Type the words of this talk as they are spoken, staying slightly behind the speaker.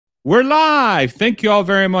We're live. Thank you all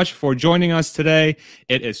very much for joining us today.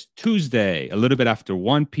 It is Tuesday, a little bit after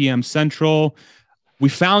 1 p.m. Central. We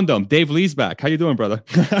found them. Dave Lee's back. How you doing, brother?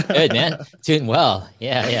 Good, man. Doing well.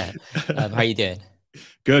 Yeah, yeah. How are you doing?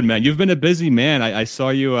 Good, man. You've been a busy man. I saw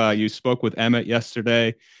you. You spoke with Emmett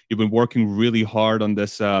yesterday. You've been working really hard on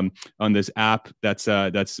this app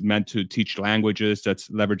that's meant to teach languages. That's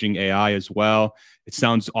leveraging AI as well. It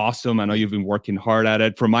sounds awesome. I know you've been working hard at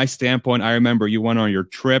it. From my standpoint, I remember you went on your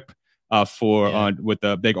trip for Yeah. with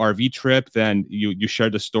the big RV trip. Then you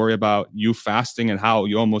shared the story about you fasting and how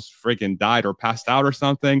you almost freaking died or passed out or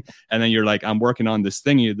something. And then you're like, I'm working on this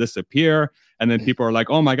thing. You disappear. And then people are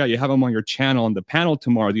like, oh my God, you have him on your channel on the panel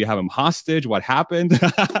tomorrow. Do you have him hostage? What happened?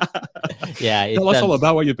 Yeah, Tell us all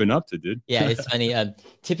about what you've been up to, dude. yeah, it's funny.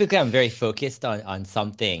 Typically I'm very focused on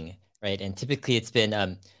something, right? And typically it's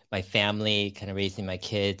been my family kind of raising my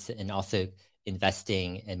kids and also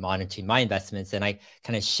investing and monitoring my investments. And I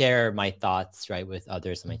kind of share my thoughts, right, with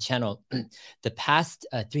others on my channel. The past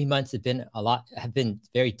 3 months have been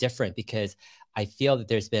very different because I feel that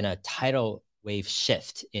there's been a tidal wave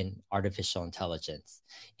shift in artificial intelligence.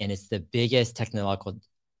 And it's the biggest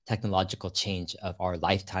technological change of our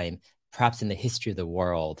lifetime, perhaps in the history of the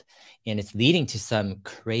world. And it's leading to some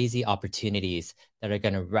crazy opportunities that are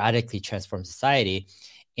going to radically transform society.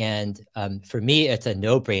 And for me, it's a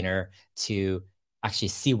no-brainer to actually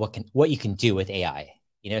see what you can do with AI.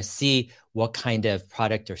 See what kind of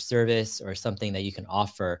product or service or something that you can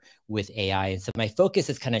offer with AI. And so my focus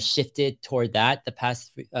has kind of shifted toward that the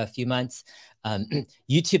past few months.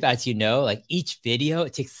 YouTube, as you know, like each video,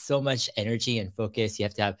 it takes so much energy and focus. You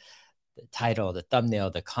have to have the title, the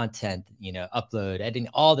thumbnail, the content, upload, editing,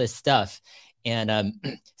 all this stuff. And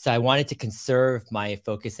so I wanted to conserve my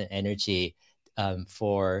focus and energy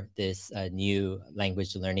for this new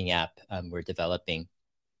language learning app we're developing.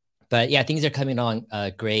 But yeah, things are coming along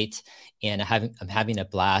great, and I'm having a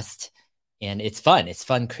blast, and it's fun. It's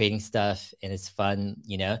fun creating stuff, and it's fun,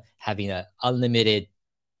 having a unlimited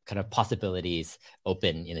kind of possibilities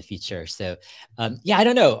open in the future. So yeah, I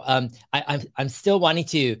don't know. I'm still wanting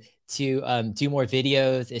to do more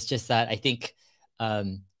videos. It's just that I think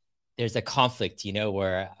there's a conflict,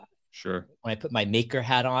 where Sure. when I put my maker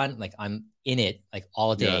hat on, like I'm in it like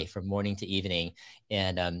all Yeah. day from morning to evening,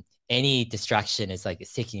 and any distraction is like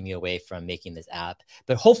it's taking me away from making this app.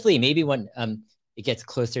 But hopefully, maybe when it gets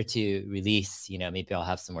closer to release, maybe I'll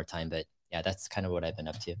have some more time. But yeah, that's kind of what I've been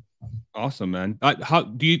up to. Awesome, man. How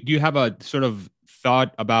do you have a sort of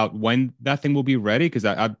thought about when that thing will be ready? Because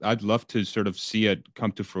I'd love to sort of see it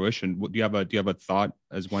come to fruition. Do you have a thought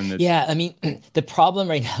as when it's Yeah, I mean, the problem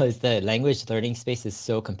right now is the language learning space is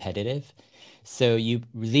so competitive. So you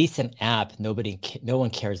release an app, no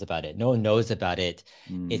one cares about it. No one knows about it.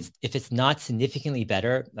 Mm, It's if it's not significantly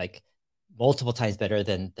better, like multiple times better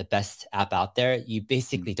than the best app out there, you mm,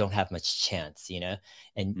 basically don't have much chance,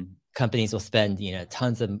 and mm. companies will spend,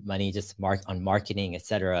 tons of money just on marketing,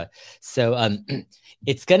 etc. So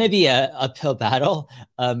it's going to be a uphill battle.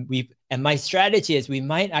 And my strategy is we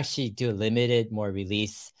might actually do a limited more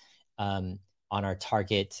release on our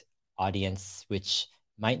target audience, which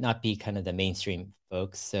might not be kind of the mainstream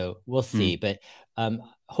folks. So we'll Mm. see. But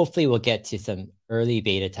hopefully we'll get to some early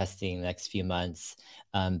beta testing in the next few months.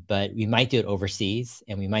 But we might do it overseas,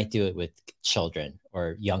 and we might do it with children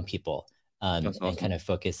or young people, That's and kind awesome. of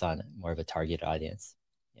focus on more of a target audience.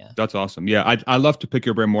 Yeah. That's awesome. Yeah, I love to pick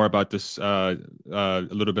your brain more about this a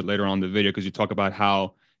little bit later on in the video because you talk about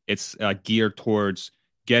how it's geared towards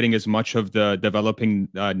getting as much of the developing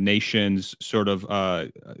nations sort of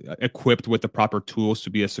equipped with the proper tools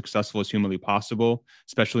to be as successful as humanly possible,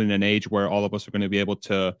 especially in an age where all of us are going to be able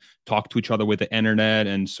to talk to each other with the internet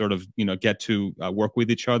and sort of get to work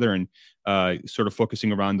with each other and sort of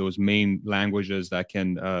focusing around those main languages that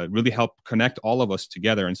can really help connect all of us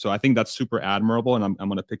together. And so I think that's super admirable. And I'm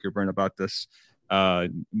going to pick your brain about this. I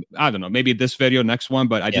don't know, maybe this video, next one,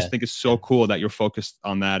 but I just Yeah. think it's Yeah. so cool that you're focused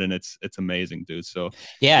on that, and it's amazing, dude. So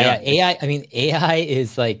Yeah, yeah, yeah. AI, I mean, AI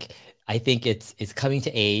is like, I think it's coming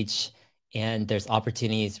to age, and there's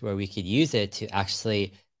opportunities where we could use it to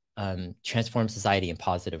actually transform society in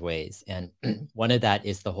positive ways. And one of that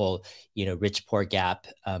is the whole, rich poor gap,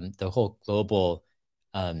 the whole global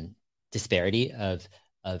disparity of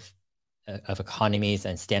of economies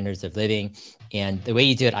and standards of living. And the way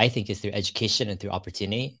you do it, I think, is through education and through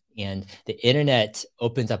opportunity. And the internet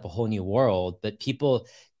opens up a whole new world, but people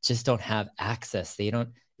just don't have access.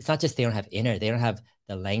 It's not just they don't have internet, they don't have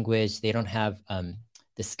the language, they don't have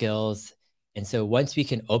the skills. And so once we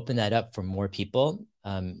can open that up for more people,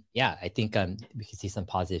 yeah, I think we can see some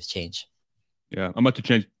positive change. Yeah, I'm about to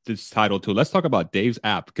change this title to "Let's talk about Dave's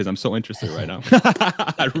app" because I'm so interested right now.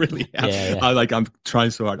 I really am. Yeah. I'm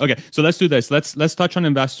trying so hard. Okay, so let's do this. Let's touch on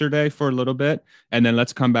Investor Day for a little bit, and then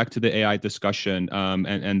let's come back to the AI discussion,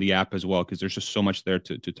 and the app as well, because there's just so much there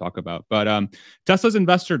to talk about. But Tesla's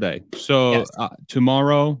Investor Day. So Yes.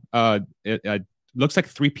 tomorrow, it looks like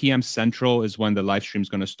 3 p.m. Central is when the live stream is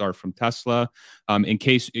going to start from Tesla. In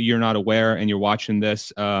case you're not aware and you're watching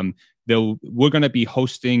this, we're going to be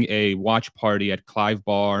hosting a watch party at Clive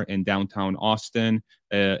Bar in downtown Austin.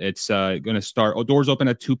 It's going to start. Doors open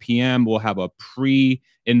at 2 p.m. We'll have a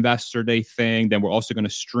pre-Investor Day thing. Then we're also going to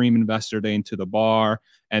stream Investor Day into the bar.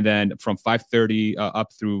 And then from 5:30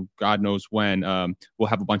 up through God knows when, we'll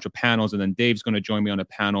have a bunch of panels. And then Dave's going to join me on a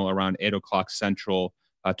panel around 8 o'clock Central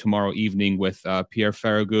tomorrow evening with Pierre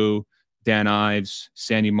Ferragu, Dan Ives,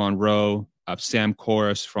 Sandy Monroe, Sam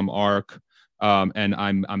Corris from ARC. And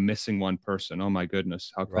I'm missing one person. Oh my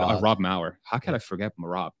goodness, how could Rob Maurer? How could I forget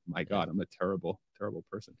Rob? My God, I'm a terrible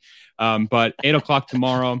person. But 8 o'clock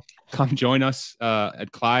tomorrow, come join us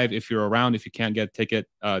at Clive if you're around. If you can't get a ticket,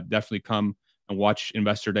 definitely come and watch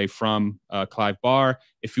Investor Day from Clive Bar.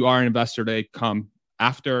 If you are an Investor Day, come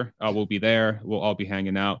after. We'll be there. We'll all be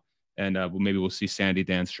hanging out. And maybe we'll see Sandy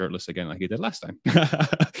dance shirtless again like he did last time.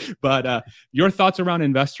 But your thoughts around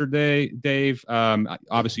Investor Day, Dave?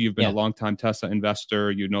 Obviously, you've been a long-time Tesla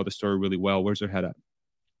investor. You know the story really well. Where's your head at?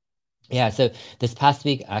 Yeah, so this past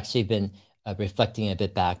week, I've actually been reflecting a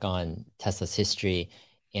bit back on Tesla's history.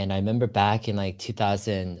 And I remember back in like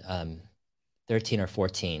 2013 or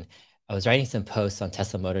 14, I was writing some posts on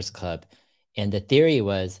Tesla Motors Club. And the theory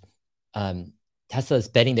was Tesla is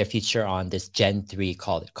betting their future on this Gen 3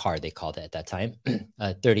 car, they called it at that time,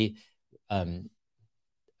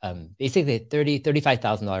 basically a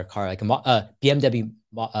 $35,000 car, like a BMW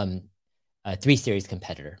 3 Series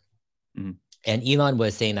competitor. Mm-hmm. And Elon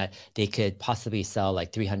was saying that they could possibly sell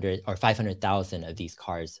like 300 or 500,000 of these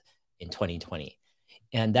cars in 2020.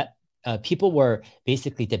 And that people were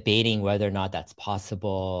basically debating whether or not that's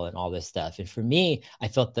possible and all this stuff. And for me, I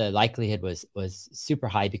felt the likelihood was super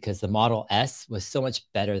high because the Model S was so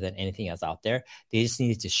much better than anything else out there. They just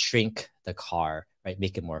needed to shrink the car, right?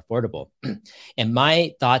 Make it more affordable. And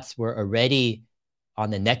my thoughts were already on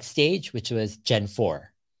the next stage, which was Gen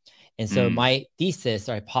 4. And so my thesis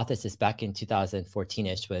or hypothesis back in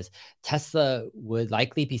 2014-ish was Tesla would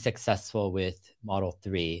likely be successful with Model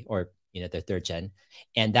 3 or their third gen,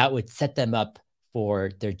 and that would set them up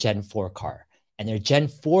for their Gen 4 car. And their Gen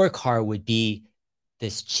 4 car would be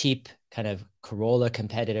this cheap kind of Corolla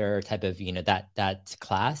competitor type of, that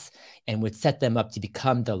class, and would set them up to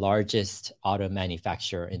become the largest auto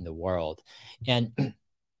manufacturer in the world. And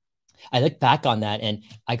I look back on that and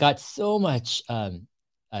I got so much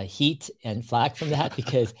heat and flack from that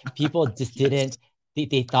because people just didn't,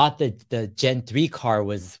 they thought that the Gen 3 car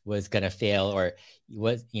was going to fail, or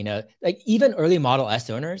was, like even early Model S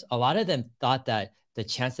owners, a lot of them thought that the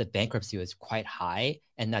chance of bankruptcy was quite high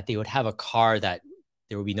and that they would have a car that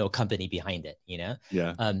there would be no company behind it,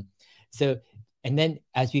 Yeah. So, and then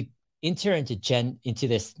as we enter into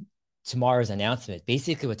this tomorrow's announcement,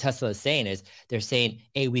 basically what Tesla is saying is they're saying,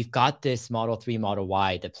 hey, we've got this Model 3, Model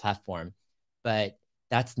Y, the platform, but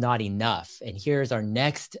that's not enough. And here's our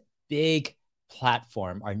next big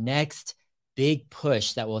platform, our next big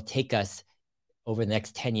push that will take us over the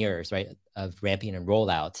next 10 years, right, of ramping and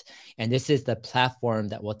rollout. And this is the platform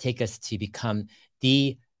that will take us to become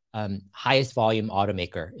the highest volume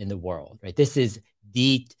automaker in the world, right? This is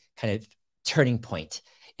the kind of turning point.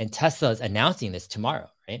 And Tesla is announcing this tomorrow,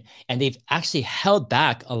 right? And they've actually held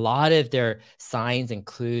back a lot of their signs and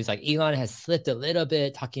clues. Like Elon has slipped a little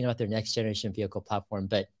bit talking about their next generation vehicle platform,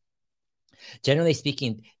 but generally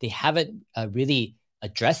speaking, they haven't really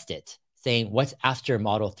addressed it, saying what's after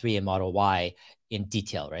Model 3 and Model Y in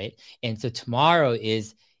detail, right? And so tomorrow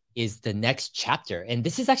is the next chapter. And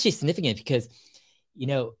this is actually significant because,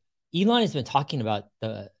 Elon has been talking about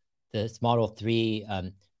this Model 3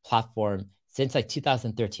 platform since like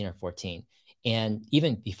 2013 or 14, and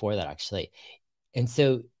even before that, actually. And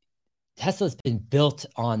so Tesla's been built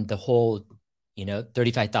on the whole,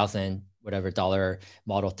 $35,000 whatever dollar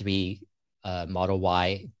Model 3, Model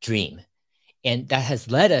Y dream. And that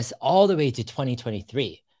has led us all the way to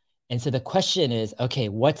 2023. And so the question is, okay,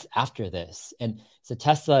 what's after this? And so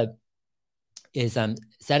Tesla is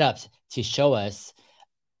set up to show us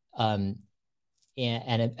and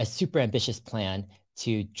a super ambitious plan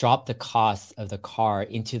to drop the cost of the car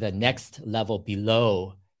into the next level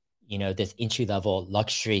below, this entry-level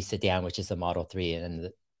luxury sedan, which is the Model 3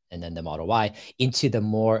 and then the Model Y, into the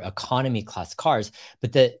more economy class cars.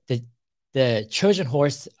 But the Trojan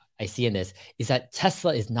horse, I see in this is that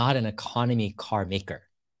Tesla is not an economy car maker,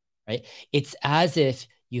 right? It's as if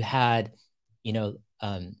you had, you know,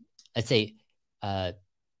 let's say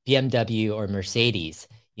BMW or Mercedes,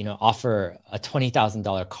 you know, offer a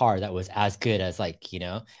 $20,000 car that was as good as, like, you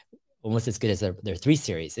know, almost as good as their 3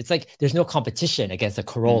 Series. It's like there's no competition against a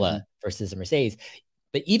Corolla versus a Mercedes.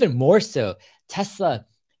 But even more so, Tesla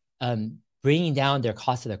bringing down their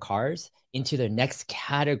cost of their cars into their next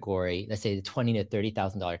category, let's say the $20,000 to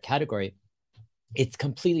 $30,000 category, it's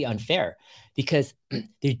completely unfair because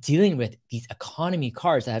they're dealing with these economy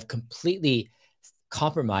cars that have completely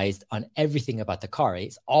compromised on everything about the car. Right?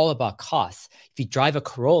 It's all about costs. If you drive a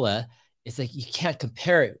Corolla, it's like you can't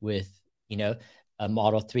compare it with, you know, a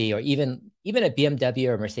Model 3 or even a BMW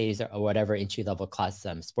or Mercedes or whatever entry-level class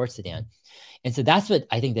sports sedan. And so that's what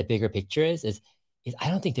I think the bigger picture is I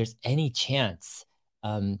don't think there's any chance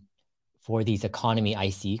for these economy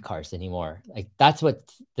ICE cars anymore. Like that's what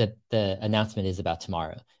the announcement is about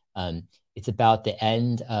tomorrow. It's about the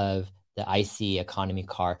end of the ICE economy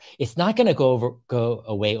car. It's not going to go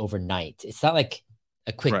away overnight. It's not like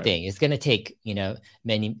a quick thing. It's going to take, you know,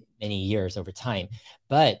 many years over time.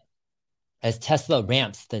 But as Tesla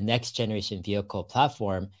ramps the next generation vehicle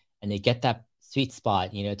platform and they get that sweet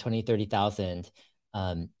spot, you know, 20, 30,000,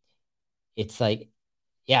 it's like,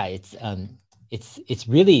 yeah, it's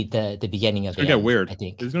really the beginning of it's gonna get weird. I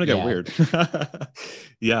think it's gonna get weird.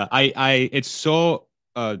 Yeah, it's so.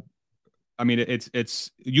 I mean,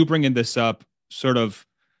 it's you bringing this up sort of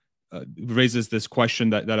raises this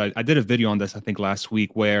question that I did a video on this, I think last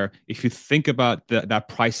week, where if you think about that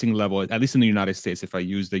pricing level, at least in the United States, if I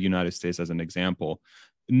use the United States as an example,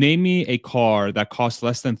 name me a car that costs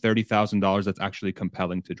less than $30,000 that's actually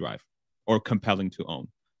compelling to drive or compelling to own.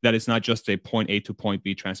 That is not just a point A to point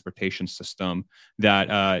B transportation system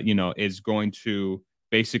that you know, is going to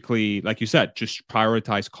basically, like you said, just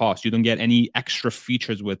prioritize cost. You don't get any extra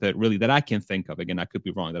features with it, really, that I can think of. Again, I could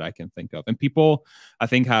be wrong, that I can think of. And people, I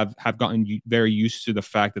think, have gotten very used to the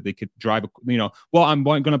fact that they could drive, you know, well, I'm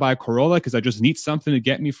going to buy a Corolla because I just need something to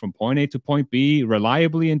get me from point A to point B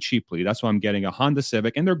reliably and cheaply. That's why I'm getting a Honda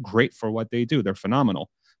Civic, and they're great for what they do. They're phenomenal.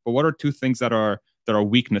 But what are two things that are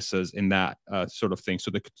weaknesses in that sort of thing? So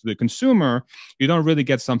the consumer, you don't really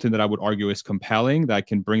get something that I would argue is compelling, that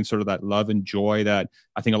can bring sort of that love and joy that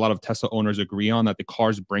I think a lot of Tesla owners agree on, that the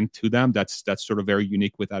cars bring to them. That's sort of very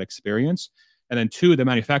unique with that experience. And then two, the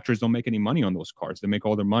manufacturers don't make any money on those cars. They make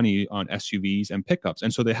all their money on SUVs and pickups.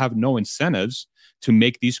 And so they have no incentives to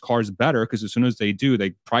make these cars better, because as soon as they do,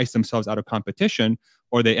 they price themselves out of competition,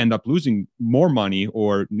 or they end up losing more money,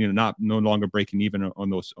 or, you know, no longer breaking even on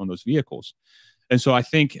those vehicles. And so I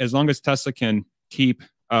think as long as Tesla can keep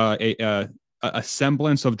a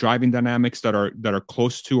semblance of driving dynamics that are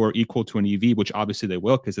close to or equal to an EV, which obviously they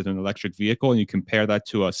will because it's an electric vehicle, and you compare that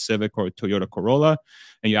to a Civic or a Toyota Corolla,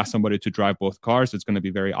 and you ask somebody to drive both cars, it's going to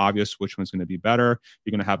be very obvious which one's going to be better.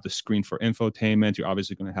 You're going to have the screen for infotainment. You're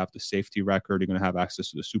obviously going to have the safety record. You're going to have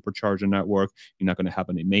access to the supercharger network. You're not going to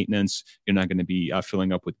have any maintenance. You're not going to be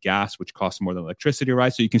filling up with gas, which costs more than electricity,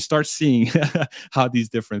 right? So you can start seeing how these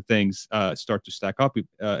different things start to stack up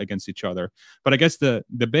against each other. But I guess the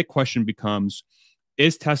big question becomes,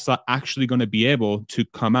 is Tesla actually going to be able to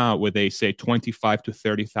come out with a, say, $25,000 to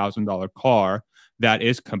 $30,000 car that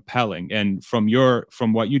is compelling? And from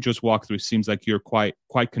what you just walked through, seems like you're quite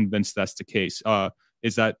convinced that's the case.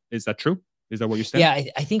 Is that true? Is that what you're saying?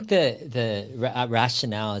 Yeah, I think the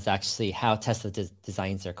rationale is actually how Tesla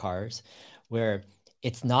designs their cars, where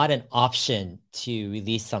it's not an option to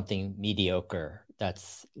release something mediocre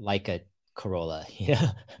that's like a Corolla. You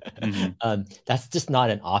know? Mm-hmm. That's just not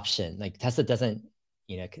an option. Like Tesla doesn't,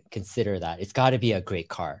 you know, consider that. It's got to be a great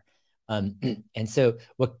car. And so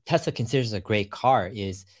what Tesla considers a great car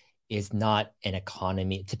is not an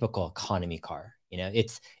typical economy car. You know,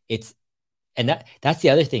 and that's the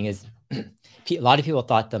other thing is a lot of people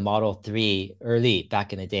thought the Model 3 early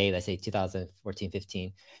back in the day, let's say 2014,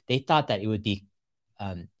 15, they thought that it would be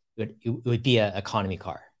an economy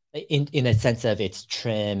car in a sense of its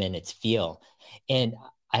trim and its feel. And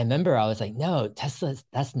I remember I was like, no,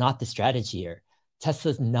 that's not the strategy here.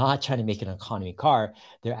 Tesla's not trying to make an economy car.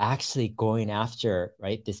 They're actually going after,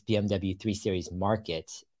 right, this BMW 3 Series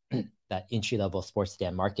market, that entry-level sports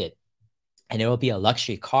sedan market. And it will be a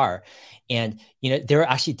luxury car. And, you know, there were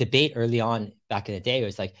actually debate early on back in the day. It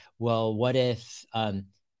was like, well, what if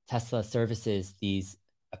Tesla services these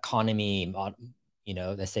economy, you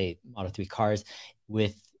know, let's say Model 3 cars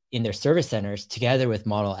in their service centers together with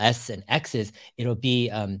Model S and X's, it'll be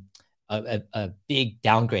a big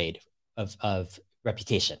downgrade of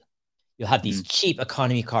reputation. You'll have these cheap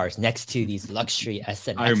economy cars next to these luxury S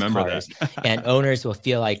and I X remember cars, that. and owners will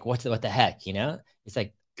feel like, what the heck, you know? It's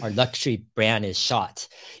like our luxury brand is shot.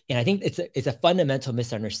 And I think it's a fundamental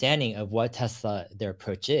misunderstanding of what Tesla, their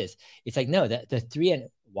approach is. It's like, no, the 3 and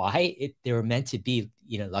Y, they were meant to be,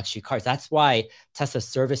 you know, luxury cars. That's why Tesla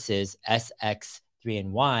services S, X, 3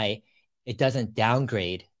 and Y, it doesn't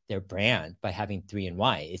downgrade their brand by having 3 and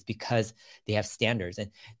Y. It's because they have standards.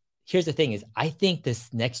 And here's the thing is, I think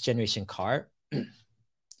this next generation car,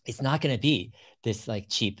 it's not going to be this like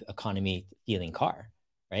cheap economy feeling car,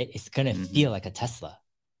 right? It's going to feel like a Tesla.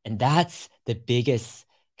 And that's the biggest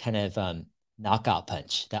kind of knockout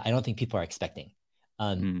punch that I don't think people are expecting.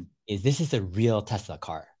 Is this is a real Tesla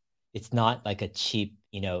car. It's not like a cheap,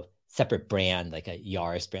 you know, separate brand, like a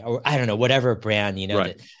Yaris brand, or I don't know, whatever brand, you know,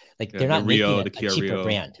 right. Like they're not making a cheaper Rio.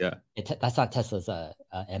 brand. Yeah. That's not Tesla's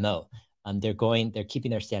MO. They're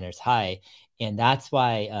keeping their standards high. And that's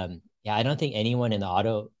why, I don't think anyone in the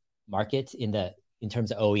auto market in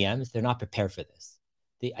terms of OEMs, they're not prepared for this.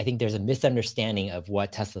 I think there's a misunderstanding of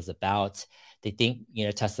what Tesla's about. They think, you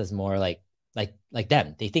know, Tesla's more like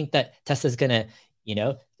them. They think that Tesla's gonna, you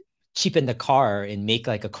know, cheapen the car and make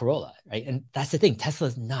like a Corolla, right? And that's the thing.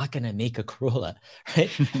 Tesla's not gonna make a Corolla, right?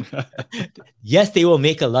 Yes, they will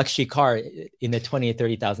make a luxury car in the $20,000 to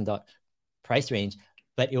 $30,000 price range,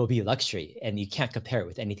 but it will be luxury, and you can't compare it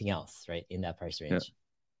with anything else, right, in that price range.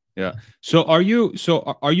 Yeah. So are you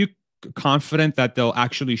confident that they'll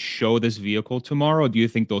actually show this vehicle tomorrow? Or do you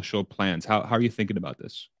think they'll show plans? How are you thinking about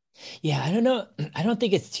this? Yeah, I don't know. I don't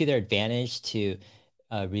think it's to their advantage to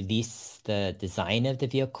release the design of the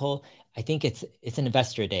vehicle. I think it's an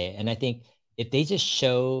investor day, and I think if they just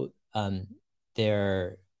show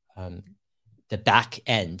their the back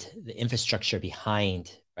end, the infrastructure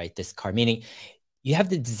behind, right, this car, meaning you have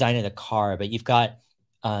the design of the car, but you've got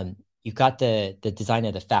the design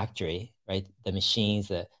of the factory, right, the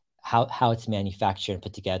machines, how it's manufactured and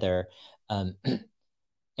put together,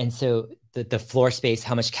 and so the floor space,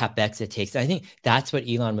 how much capex it takes. And I think that's what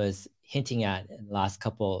Elon was hinting at in the last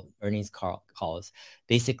couple earnings calls.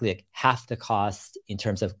 Basically, like half the cost in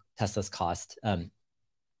terms of Tesla's cost,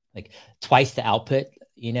 like twice the output,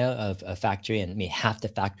 you know, of a factory, and I mean half the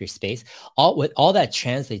factory space. What all that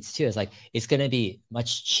translates to is like it's going to be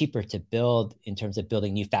much cheaper to build in terms of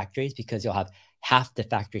building new factories, because you'll have half the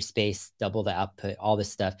factory space, double the output, all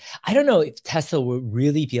this stuff. I don't know if Tesla will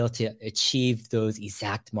really be able to achieve those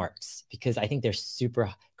exact marks, because I think they're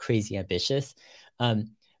super crazy ambitious.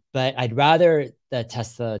 But I'd rather that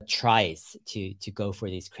Tesla tries to go for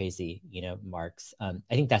these crazy, you know, marks. I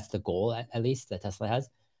think that's the goal, at least, that Tesla has.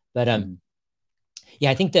 But yeah,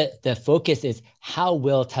 I think that the focus is how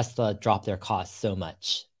will Tesla drop their costs so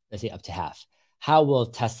much, let's say up to half? How will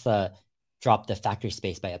Tesla drop the factory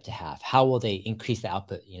space by up to half? How will they increase the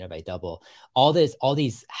output, you know, by double? All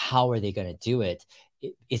these, how are they going to do it?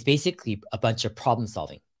 It's basically a bunch of problem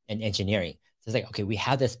solving and engineering. So it's like, okay, we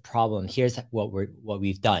have this problem. Here's what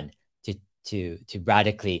we've done to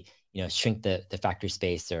radically, you know, shrink the factory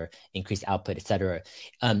space or increase output, et cetera.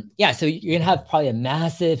 Yeah, so you're gonna have probably a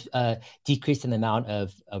massive decrease in the amount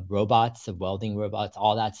of robots, of welding robots,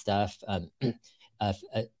 all that stuff.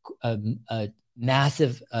 A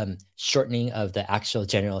massive shortening of the actual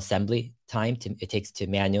general assembly time it takes to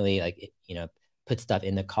manually, like, you know, put stuff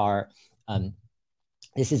in the car.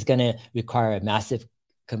 This is gonna require a massive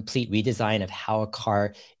complete redesign of how a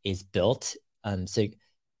car is built. So,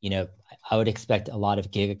 you know, I would expect a lot of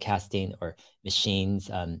gigacasting or machines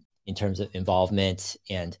in terms of involvement,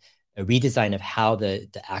 and a redesign of how the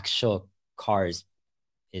actual car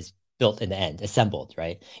is built in the end, assembled,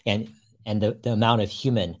 right? And the amount of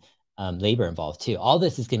human labor involved too. All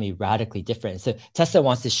this is going to be radically different. So Tesla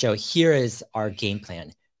wants to show, here is our game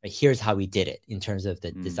plan, right? Here's how we did it in terms of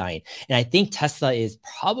the design. And I think Tesla is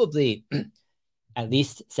probably at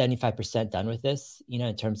least 75% done with this, you know,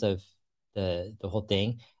 in terms of the whole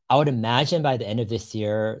thing. I would imagine by the end of this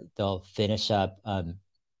year, they'll finish up,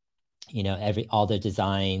 you know, all their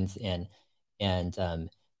designs and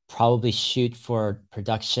probably shoot for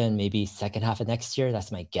production maybe second half of next year.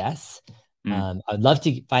 That's my guess. I'd love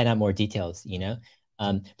to find out more details, you know.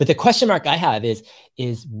 But the question mark I have is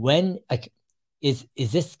when, like, is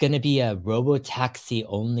this going to be a robo-taxi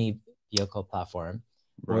only vehicle platform?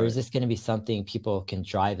 Right. Or is this going to be something people can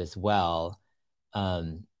drive as well?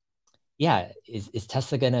 Yeah, is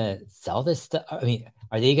Tesla going to sell this stuff? I mean,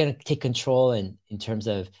 are they going to take control in terms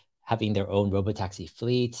of having their own robotaxi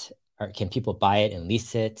fleet? Or can people buy it and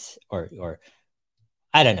lease it? Or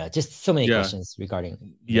I don't know, just so many questions regarding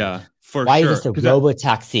for why sure. is this a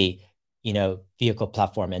robotaxi vehicle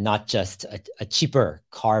platform and not just a cheaper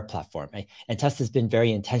car platform, right? And Tesla's been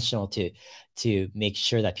very intentional to make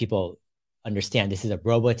sure that people understand this is a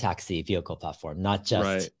robotaxi vehicle platform, not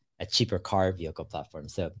just a cheaper car vehicle platform.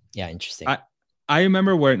 So yeah, interesting. I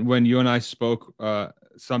remember when you and I spoke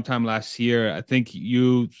sometime last year. I think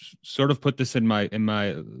you sort of put this in my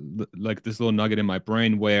like this little nugget in my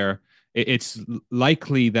brain where it's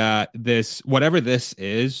likely that this whatever this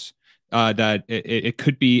is that it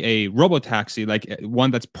could be a robotaxi, like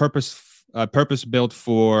one that's purpose built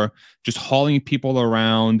for just hauling people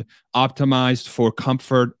around, optimized for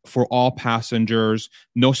comfort for all passengers,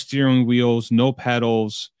 no steering wheels, no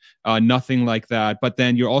pedals, nothing like that. But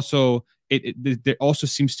then you're also there also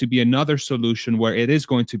seems to be another solution where it is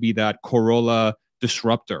going to be that Corolla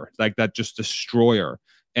disruptor, like that just destroyer.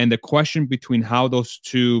 And the question between how those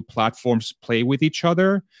two platforms play with each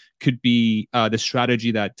other could be the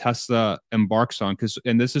strategy that Tesla embarks on.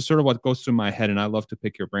 And this is sort of what goes through my head, and I love to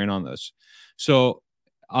pick your brain on this. So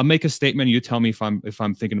I'll make a statement. You tell me if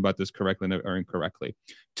I'm thinking about this correctly or incorrectly.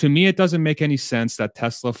 To me, it doesn't make any sense that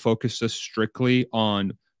Tesla focuses strictly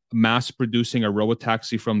on mass producing a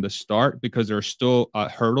robotaxi from the start, because there are still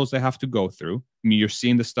hurdles they have to go through. I mean, you're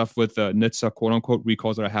seeing the stuff with NHTSA quote unquote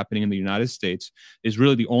recalls that are happening in the United States. Is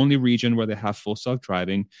really the only region where they have full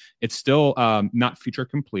self-driving. It's still not feature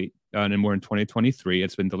complete, and we're in 2023.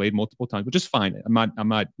 It's been delayed multiple times, which is fine. I'm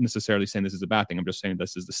not necessarily saying this is a bad thing. I'm just saying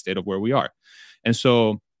this is the state of where we are. And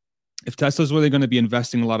so if Tesla's really going to be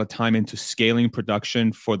investing a lot of time into scaling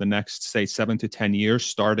production for the next, say, 7 to 10 years,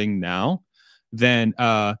 starting now, then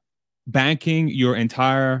banking your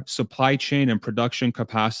entire supply chain and production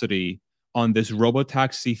capacity on this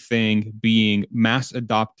robotaxi thing being mass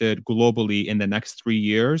adopted globally in the next 3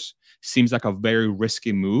 years seems like a very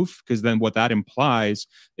risky move, because then what that implies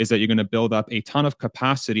is that you're going to build up a ton of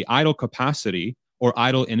capacity, idle capacity or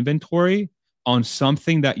idle inventory on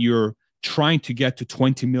something that you're trying to get to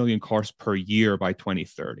 20 million cars per year by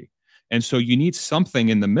 2030. And so you need something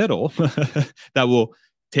in the middle that will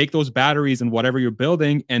take those batteries and whatever you're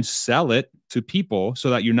building and sell it to people so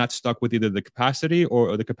that you're not stuck with either the capacity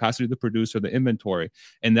or the capacity to produce or the inventory.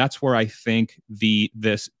 And that's where I think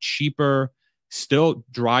this cheaper, still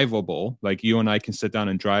drivable, like you and I can sit down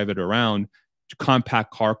and drive it around,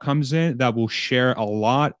 compact car comes in that will share a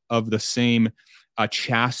lot of the same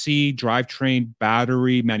chassis, drivetrain,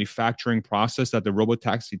 battery manufacturing process that the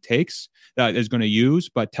robotaxi takes, that is going to use.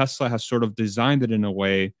 But Tesla has sort of designed it in a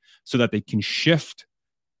way so that they can shift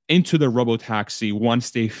into the robotaxi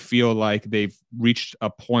once they feel like they've reached a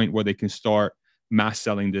point where they can start mass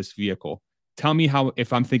selling this vehicle. Tell me how,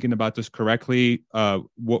 if I'm thinking about this correctly,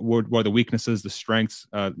 what are the weaknesses, the strengths?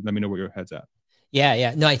 Let me know where your head's at.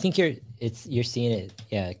 Yeah. No, I think you're seeing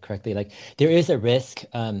it correctly. Like there is a risk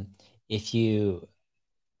if you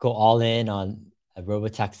go all in on a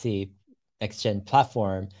robotaxi next gen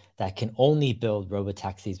platform that can only build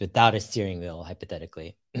robotaxis without a steering wheel,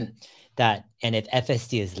 hypothetically. And if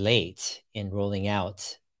FSD is late in rolling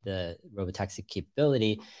out the robotaxi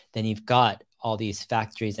capability, then you've got all these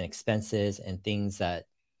factories and expenses and things that,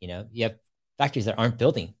 you have factories that aren't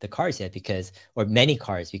building the cars yet or many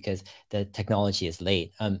cars because the technology is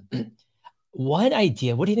late. One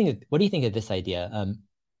idea, what do you think of this idea?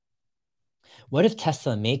 What if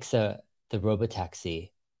Tesla makes the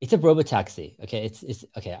robotaxi? It's a robotaxi. Okay. It's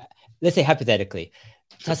okay. Let's say hypothetically,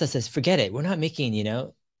 Tesla says, forget it. We're not making,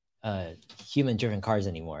 human driven cars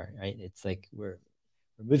anymore. Right. It's like, we're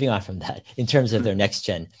moving on from that in terms of their next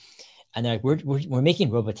gen. And they're like, we're making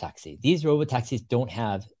robotaxi. These robotaxis don't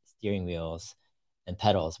have steering wheels and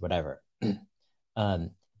pedals, whatever.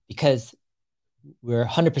 Because we're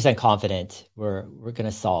 100% confident we're going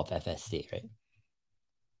to solve FSD, right?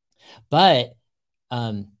 But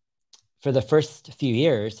for the first few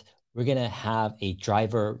years, we're going to have a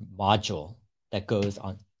driver module that goes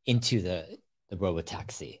on into the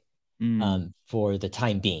robotaxi for the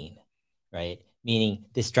time being, right? Meaning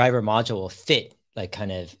this driver module will fit like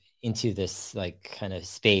kind of into this like kind of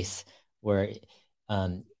space where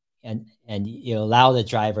and you allow the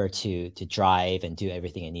driver to drive and do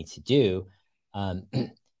everything it needs to do.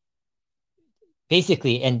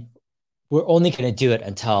 Basically, and we're only going to do it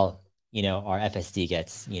until our FSD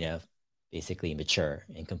gets basically mature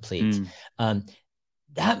and complete.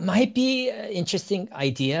 That might be an interesting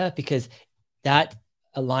idea because that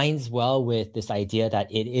aligns well with this idea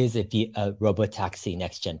that it is a robotaxi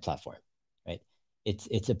next gen platform, right?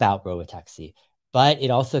 It's about robotaxi, but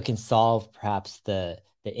it also can solve perhaps the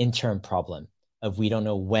interim problem of we don't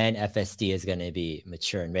know when FSD is going to be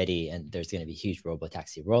mature and ready, and there's going to be huge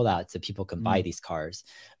robotaxi rollout so people can buy these cars.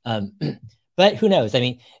 But who knows? I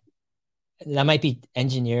mean, that might be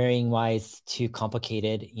engineering wise too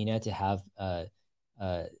complicated, to have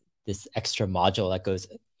this extra module that goes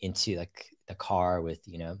into like the car with,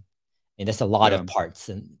 and that's a lot of parts,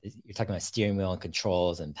 and you're talking about steering wheel and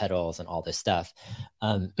controls and pedals and all this stuff.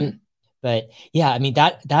 But yeah, I mean,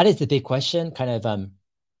 that is the big question, kind of,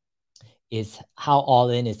 is how all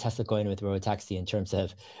in is Tesla going with Robotaxi in terms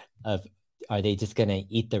of are they just going to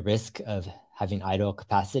eat the risk of having idle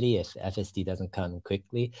capacity if FSD doesn't come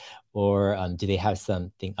quickly, or do they have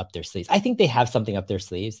something up their sleeves? I think they have something up their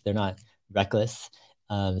sleeves. They're not reckless.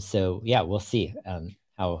 So yeah, we'll see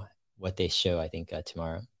what they show, I think,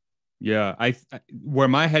 tomorrow. Yeah, where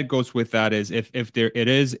my head goes with that is if there it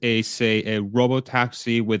is a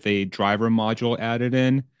Robotaxi with a driver module added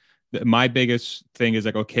in, my biggest thing is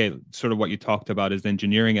like, okay, sort of what you talked about is the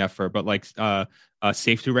engineering effort, but like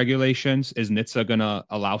safety regulations, is NHTSA gonna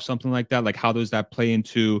allow something like that? Like, how does that play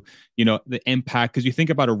into, the impact? Because you think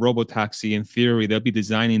about a Robotaxi, in theory, they'll be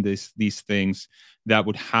designing these things that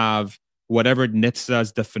would have whatever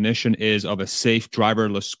NHTSA's definition is of a safe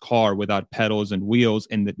driverless car without pedals and wheels,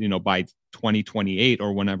 and by 2028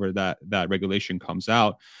 or whenever that regulation comes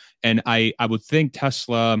out. And I would think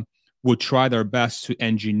Tesla would try their best to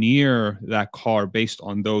engineer that car based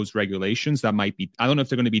on those regulations. That might be, I don't know if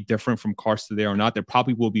they're going to be different from cars today or not. There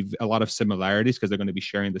probably will be a lot of similarities because they're going to be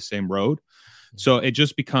sharing the same road. So it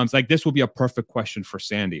just becomes like, this will be a perfect question for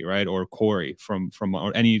Sandy, right? Or Corey from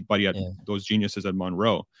or anybody at those geniuses at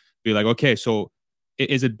Monroe. Be like, okay, so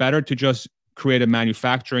is it better to just create a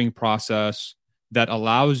manufacturing process that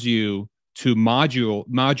allows you to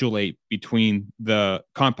modulate between the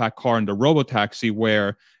compact car and the Robotaxi,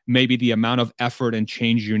 where maybe the amount of effort and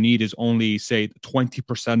change you need is only, say,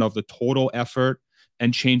 20% of the total effort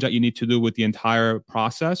and change that you need to do with the entire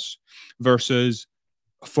process, versus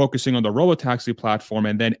focusing on the Robotaxi platform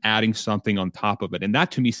and then adding something on top of it? And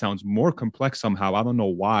that to me sounds more complex somehow. I don't know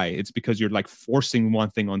why. It's because you're like forcing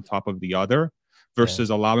one thing on top of the other versus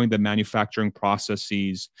allowing the manufacturing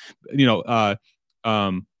processes,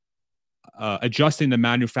 adjusting the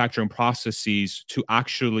manufacturing processes to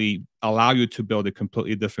actually allow you to build a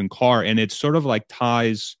completely different car. And it sort of like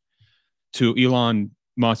ties to Elon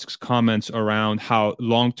Musk's comments around how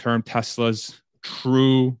long-term Tesla's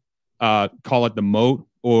true, call it the moat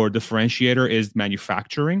or differentiator, is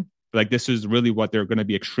manufacturing. Like, this is really what they're going to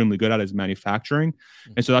be extremely good at, is manufacturing.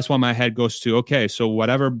 And so that's why my head goes to, okay, so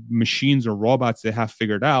whatever machines or robots they have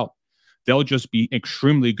figured out, they'll just be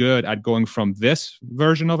extremely good at going from this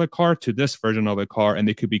version of a car to this version of a car. And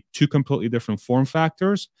they could be two completely different form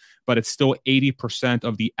factors, but it's still 80%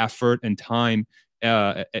 of the effort and time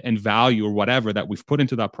and value or whatever that we've put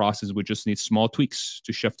into that process. We just need small tweaks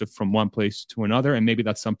to shift it from one place to another. And maybe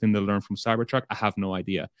that's something to learn from Cybertruck. I have no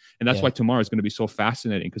idea. And that's why tomorrow is going to be so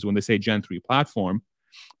fascinating, because when they say Gen 3 platform,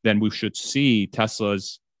 then we should see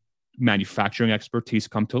Tesla's manufacturing expertise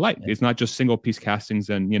come to light. It's not just single piece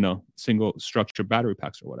castings and, single structure battery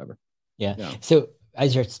packs or whatever. Yeah. So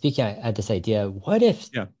as you're speaking, I had this idea. What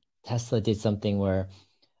if Tesla did something where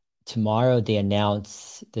tomorrow they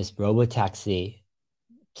announce this Robotaxi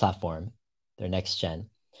platform, their next gen?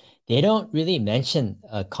 They don't really mention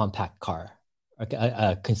a compact car, or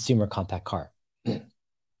a consumer compact car. They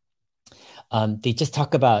just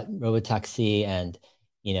talk about Robotaxi and,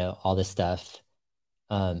 all this stuff.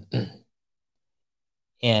 And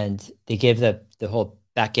they give the whole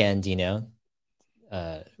back end,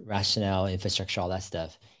 rationale, infrastructure, all that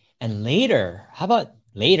stuff. And later, how about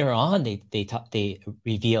later on, they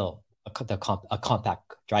reveal a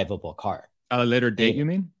compact drivable car. At a later date, you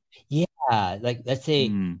mean? Yeah, like let's say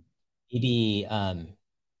maybe I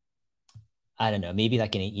don't know, maybe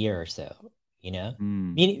like in a year or so,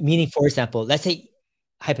 meaning, for example, let's say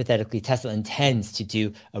hypothetically Tesla intends to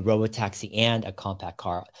do a Robotaxi and a compact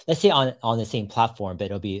car, let's say on the same platform, but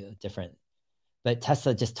it'll be different. But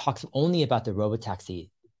Tesla just talks only about the Robotaxi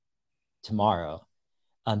tomorrow,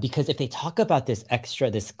 because if they talk about this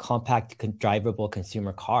compact drivable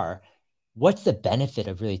consumer car, what's the benefit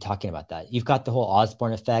of really talking about that? You've got the whole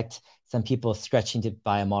Osborne effect. Some people stretching to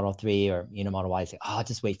buy a Model 3 or Model Y, say, I'll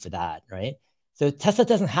just wait for that, right? So Tesla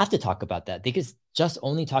doesn't have to talk about that. They could just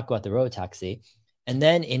only talk about the Robotaxi. And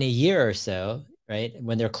then in a year or so, right,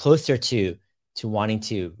 when they're closer to wanting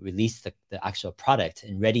to release the actual product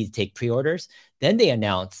and ready to take pre-orders, then they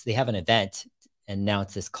have an event and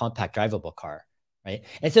announce this compact drivable car. Right.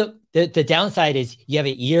 And so the downside is you have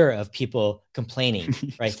a year of people complaining,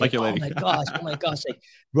 right? Saying, oh my gosh, like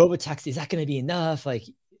Robotaxi, is that going to be enough? Like,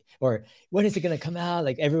 or when is it going to come out?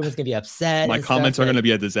 Like, everyone's going to be upset. My comments are going to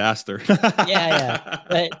be a disaster. Yeah.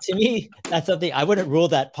 But to me, that's something I wouldn't rule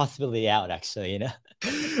that possibility out, actually,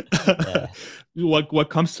 Yeah. What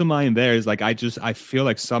comes to mind there is like I feel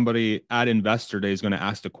like somebody at Investor Day is going to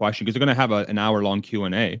ask the question because they're going to have an hour long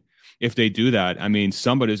Q&A. If they do that, I mean,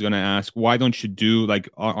 somebody's going to ask, why don't you do like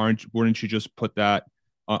wouldn't you just put that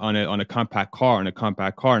on a compact car,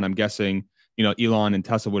 And I'm guessing, Elon and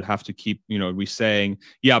Tesla would have to keep, re-saying,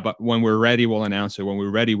 yeah, but when we're ready, we'll announce it. When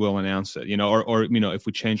we're ready, we'll announce it, or if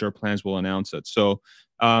we change our plans, we'll announce it. So,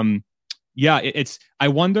 yeah, it's, I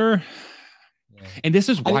wonder, Yeah. and this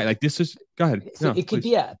is I why, mean, like, this is, go ahead. so No, it could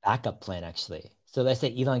please. be a backup plan actually. So let's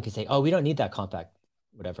say Elon could say, "Oh, we don't need that compact,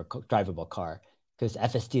 whatever, drivable car, because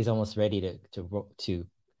FSD is almost ready to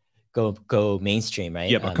go mainstream, right?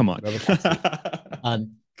 Yeah, but come on. Robotaxi.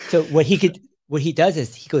 So what he does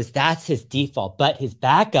is he goes, that's his default, but his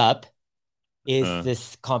backup is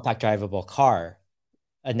this compact drivable car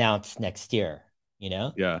announced next year,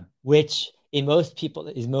 Yeah. which in most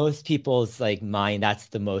people's like mind, that's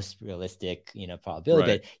the most realistic,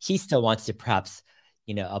 probability. Right. But he still wants to perhaps,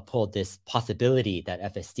 uphold this possibility that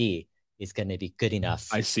FSD is going to be good enough.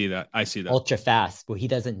 I see that. Ultra fast, where he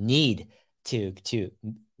doesn't need to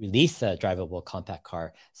release a drivable compact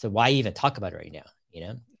car. So why even talk about it right now?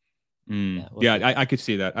 I could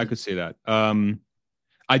see that.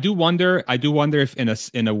 I do wonder if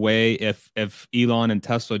in a way, if Elon and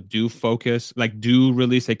Tesla do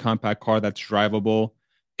release a compact car that's drivable,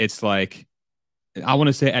 it's like, I want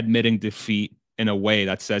to say admitting defeat in a way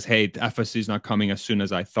that says, hey, the FSD is not coming as soon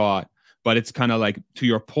as I thought. But it's kind of like, to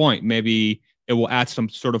your point, maybe it will add some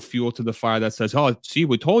sort of fuel to the fire that says, oh, see,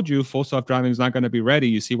 we told you full self-driving is not going to be ready.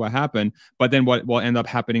 You see what happened. But then what will end up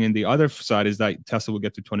happening in the other side is that Tesla will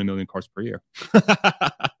get to 20 million cars per year.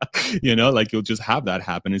 Like you'll just have that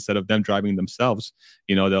happen instead of them driving themselves.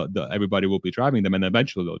 Everybody will be driving them, and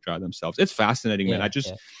eventually they'll drive themselves. It's fascinating, man.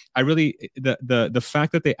 I really, the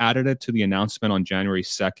fact that they added it to the announcement on January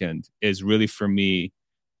 2nd is really, for me,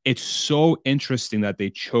 it's so interesting that they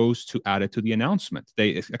chose to add it to the announcement. They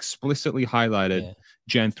explicitly highlighted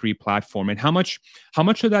Gen 3 platform. And how much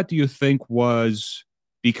of that do you think was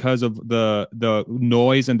because of the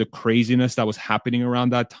noise and the craziness that was happening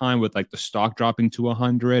around that time, with like the stock dropping to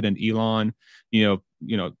 100 and Elon, a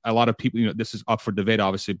lot of people, this is up for debate,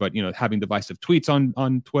 obviously, but having divisive tweets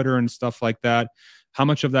on Twitter and stuff like that. How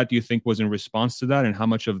much of that do you think was in response to that, and how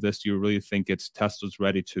much of this do you really think it's Tesla's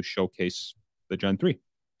ready to showcase the Gen 3?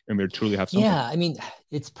 And we truly have something. Yeah, I mean,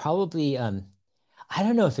 it's probably, I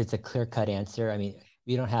don't know if it's a clear-cut answer. I mean,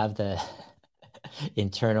 we don't have the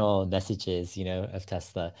internal messages, of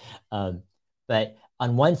Tesla. But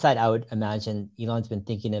on one side, I would imagine Elon's been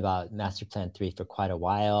thinking about Master Plan 3 for quite a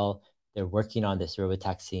while. They're working on this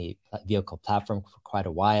robotaxi vehicle platform for quite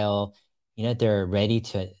a while. They're ready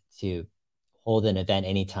to hold an event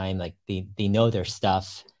anytime. Like they know their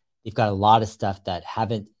stuff. They've got a lot of stuff that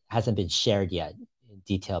hasn't been shared yet in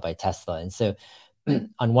detail by Tesla. And so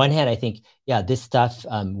on one hand, I think, this stuff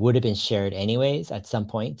would have been shared anyways at some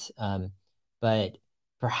point. But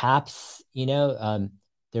perhaps,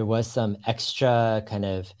 there was some extra kind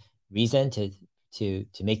of reason to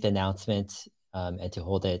make the announcement and to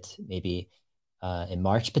hold it maybe in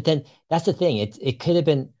March. But then that's the thing. It could have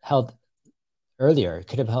been held earlier. It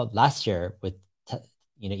could have held last year with,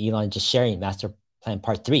 Elon just sharing Master Plan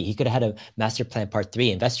Part 3. He could have had a Master Plan Part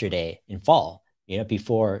 3 Investor Day in fall,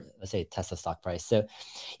 before, let's say, Tesla stock price. So,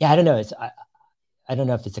 I don't know. I don't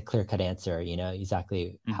know if it's a clear-cut answer,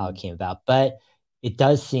 exactly how it came about. But it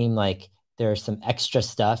does seem like there's some extra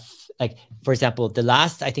stuff. Like, for example, the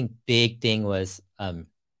last, I think, big thing was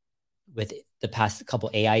with the past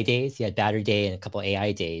couple AI days. You had Battery Day and a couple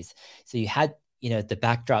AI days. So you had, the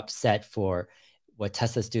backdrop set for what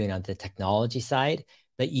Tesla's doing on the technology side,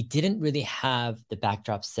 but you didn't really have the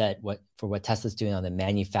backdrop set for what Tesla's doing on the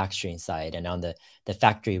manufacturing side and on the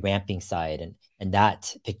factory ramping side and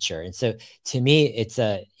that picture. And so to me, it's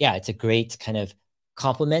a great kind of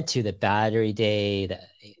complement to the Battery Day, the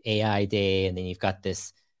AI Day, and then you've got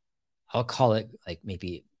this, I'll call it like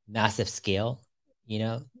maybe massive scale,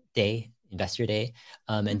 day, Investor Day.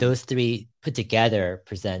 And those three put together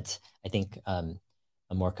present, I think,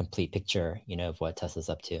 a more complete picture, of what Tesla's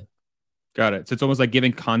up to. Got it. So it's almost like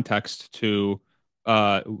giving context to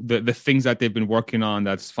the things that they've been working on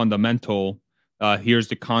that's fundamental. Here's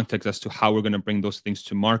the context as to how we're going to bring those things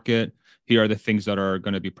to market. Here are the things that are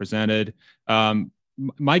going to be presented.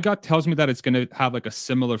 My gut tells me that it's going to have like a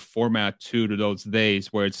similar format to those days,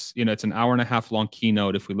 where it's it's an hour and a half long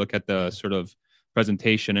keynote if we look at the sort of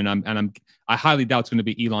presentation, and I highly doubt it's going to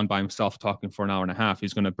be Elon by himself talking for an hour and a half.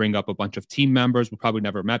 He's going to bring up a bunch of team members we probably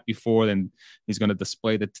never met before, and he's going to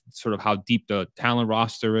display the sort of how deep the talent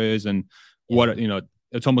roster is, and what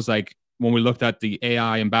it's almost like when we looked at the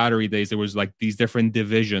AI and battery days, there was like these different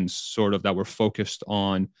divisions sort of that were focused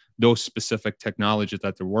on those specific technologies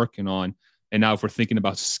that they're working on. And now if we're thinking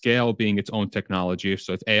about scale being its own technology,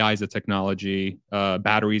 so if AI is a technology,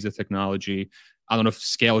 battery is a technology, I don't know if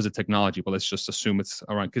scale is a technology, but let's just assume it's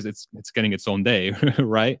around because it's getting its own day,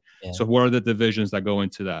 right? Yeah. So what are the divisions that go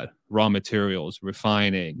into that? Raw materials,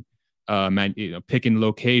 refining, picking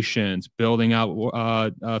locations, building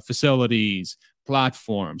out facilities,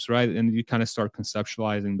 platforms, right? And you kind of start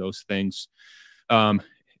conceptualizing those things.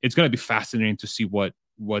 It's going to be fascinating to see what's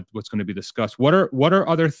going to be discussed. What are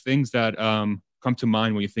other things that come to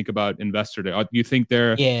mind when you think about Investor Day? Do you think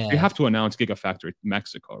you have to announce Gigafactory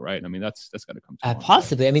Mexico, right? I mean, that's got to come to mind,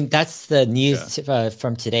 possibly. Right? I mean, that's the news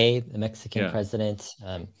from today. The Mexican president,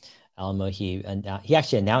 Alamo, he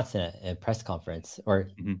actually announced in a press conference or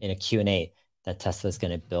in a Q&A that Tesla is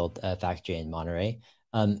going to build a factory in Monterrey.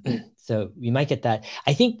 So we might get that.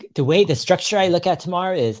 I think the structure I look at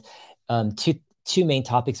tomorrow is two main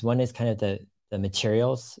topics. One is kind of the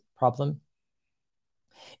materials problem.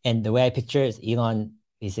 And the way I picture it is Elon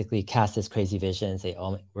basically cast this crazy vision, say,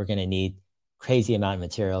 oh, we're going to need crazy amount of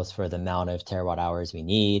materials for the amount of terawatt hours we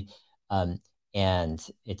need. And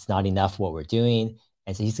it's not enough what we're doing.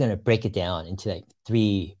 And so he's going to break it down into like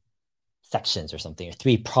 3 sections or something, or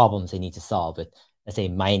 3 problems they need to solve with, let's say,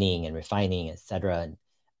 mining and refining, et cetera,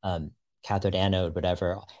 and cathode, anode,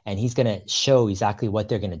 whatever. And he's going to show exactly what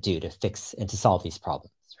they're going to do to fix and to solve these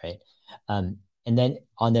problems, right? And then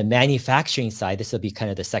on the manufacturing side, this will be kind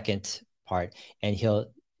of the second part. And he'll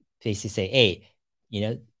basically say, hey,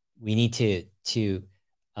 we need to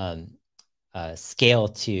scale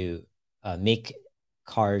to make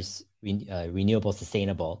cars renewable,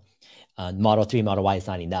 sustainable. Model 3, Model Y is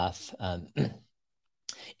not enough.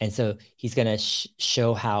 And so he's going to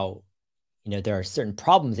show how, there are certain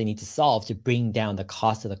problems they need to solve to bring down the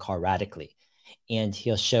cost of the car radically. And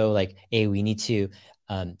he'll show like, hey, we need to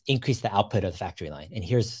increase the output of the factory line. And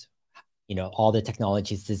here's, all the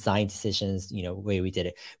technologies, design decisions, the way we did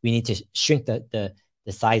it. We need to shrink the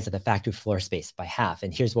size of the factory floor space by half.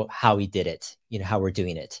 And here's how we did it, how we're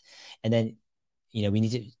doing it. And then, we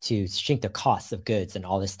need to shrink the costs of goods and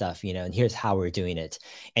all this stuff, and here's how we're doing it.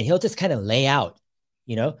 And he'll just kind of lay out,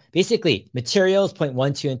 basically materials, point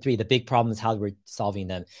 1, 2, and 3, the big problems, how we're solving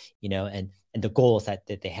them, and the goals that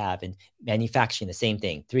they have, and manufacturing, the same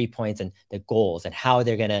thing, 3 points and the goals and how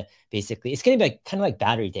they're going to basically, it's going to be kind of like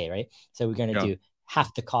battery day, right? So we're going to do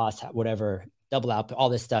half the cost, whatever, double output, all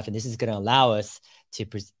this stuff. And this is going to allow us to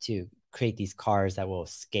create these cars that will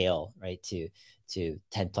scale, right, to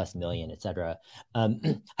 10 plus million, et cetera.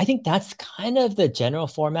 I think that's kind of the general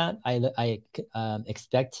format I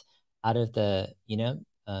expect out of the,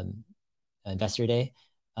 Investor Day.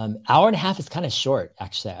 Hour and a half is kind of short,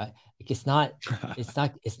 actually. It's not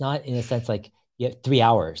in a sense like you have 3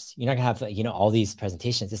 hours. You're not gonna have, all these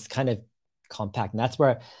presentations. It's kind of compact. And that's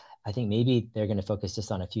where I think maybe they're going to focus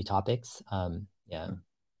just on a few topics.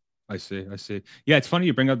 I see. Yeah, it's funny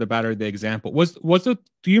you bring up the Battery Day example. Was it?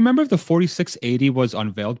 Do you remember if the 4680 was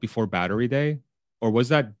unveiled before Battery Day, or was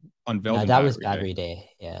that unveiled? That was Battery Day.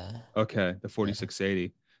 Yeah. Okay, the 4680. Yeah.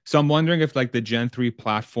 So I'm wondering if like the Gen 3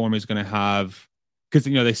 platform is going to have, because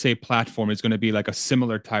they say platform is going to be like a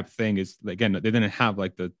similar type thing. Is again, they didn't have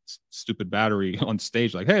like the stupid battery on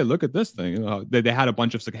stage. Like, hey, look at this thing. They had a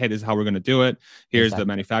bunch of like, hey, this is how we're going to do it. Here's the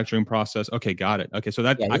manufacturing process. Okay, got it. Okay, so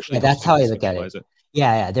that actually that's how I look at it.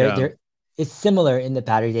 Yeah. They're it's similar in the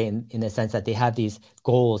Battery Day in the sense that they have these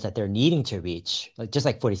goals that they're needing to reach, like just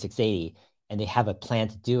like 4680, and they have a plan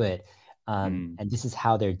to do it. And this is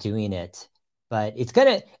how they're doing it. But it's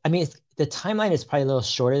gonna, the timeline is probably a little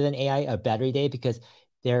shorter than AI Battery Day because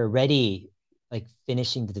they're already like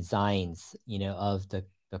finishing the designs, of the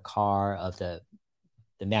car, of the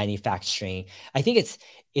manufacturing. I think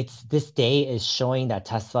it's this day is showing that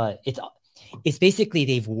Tesla, it's basically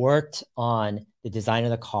they've worked on the design of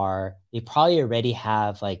the car. They probably already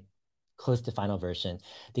have like close to final version.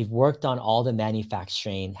 They've worked on all the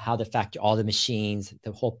manufacturing, how the factory, all the machines,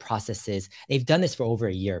 the whole processes. They've done this for over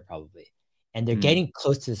a year probably. And they're getting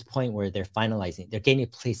close to this point where they're finalizing. They're getting a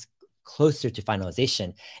place closer to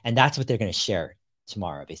finalization. And that's what they're going to share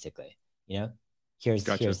tomorrow, basically. Here's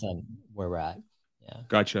where we're at. Yeah.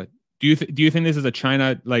 Gotcha. Do you think this is a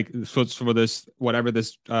China, like, so for this, whatever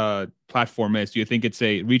this platform is, do you think it's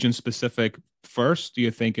a region specific first? Do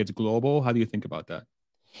you think it's global? How do you think about that?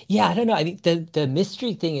 Yeah, I don't know. I think the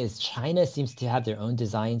mystery thing is China seems to have their own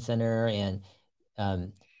design center, and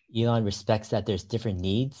Elon respects that there's different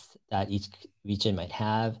needs that each region might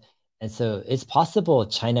have. And so it's possible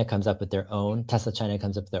Tesla China comes up with their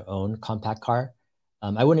own compact car.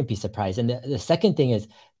 I wouldn't be surprised. And the second thing is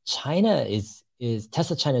China is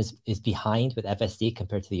Tesla China is behind with FSD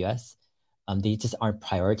compared to the US. They just aren't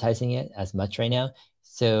prioritizing it as much right now.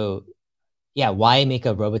 So yeah, why make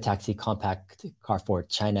a robotaxi compact car for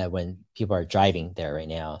China when people are driving there right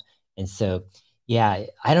now? And so, yeah,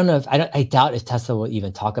 I don't know if I doubt if Tesla will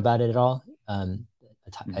even talk about it at all.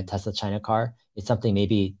 A Tesla China car. It's something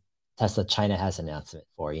maybe Tesla China has an announcement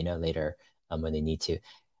for, later when they need to.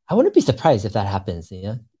 I wouldn't be surprised if that happens,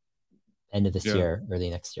 end of this Yeah. year, early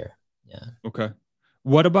next year. Yeah. Okay.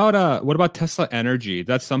 What about Tesla Energy?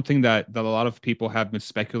 That's something that a lot of people have been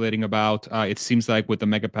speculating about. It seems like with the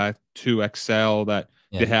Megapack 2 XL that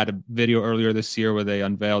they Yeah. had a video earlier this year where they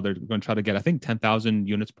unveiled they're going to try to get, I think, 10,000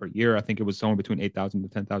 units per year. I think it was somewhere between 8,000 to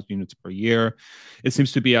 10,000 units per year. It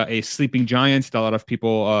seems to be a sleeping giant that a lot of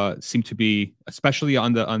people seem to be, especially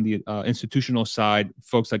on the institutional side,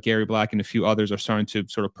 folks like Gary Black and a few others are starting to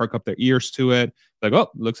sort of perk up their ears to it. Like, oh,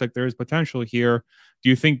 looks like there is potential here. Do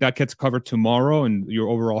you think that gets covered tomorrow? And your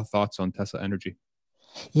overall thoughts on Tesla Energy?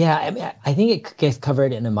 Yeah, I mean, I think it gets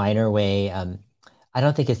covered in a minor way. I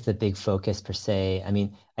don't think it's the big focus per se. I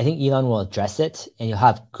mean, I think Elon will address it, and you'll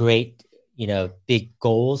have great, big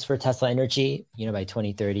goals for Tesla Energy, by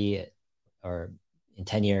 2030 or in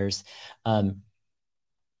 10 years. I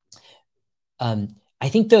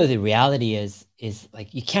think though the reality is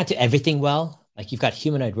like you can't do everything well. Like you've got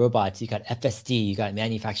humanoid robots, you've got FSD, you got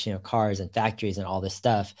manufacturing of cars and factories and all this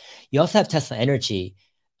stuff. You also have Tesla Energy,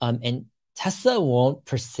 and Tesla won't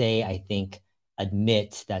per se, I think,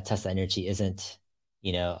 admit that Tesla Energy isn't,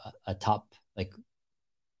 a top, like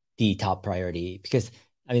the top priority, because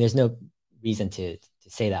I mean, there's no reason to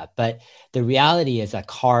say that. But the reality is that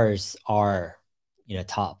cars are,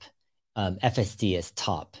 top. FSD is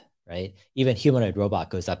top, right? Even humanoid robot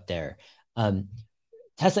goes up there.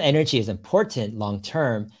 Tesla Energy is important long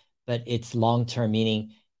term, but it's long term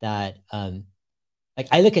meaning that, like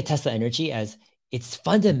I look at Tesla Energy as it's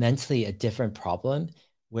fundamentally a different problem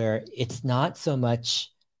where it's not so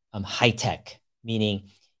much high tech,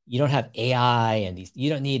 meaning you don't have AI and you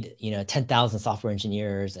don't need 10,000 software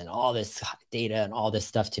engineers and all this data and all this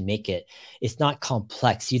stuff to make it. It's not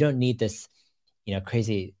complex. You don't need this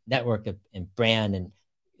crazy network and brand, and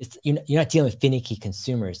you're not dealing with finicky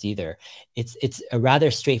consumers either. It's a rather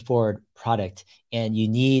straightforward product, and you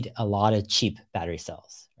need a lot of cheap battery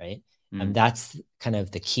cells, right? And that's kind of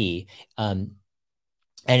the key. And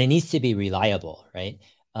it needs to be reliable, right?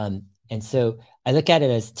 And so I look at it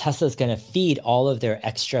as Tesla's going to feed all of their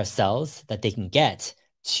extra cells that they can get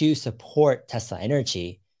to support Tesla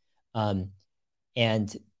Energy.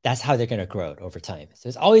 And that's how they're going to grow it over time. So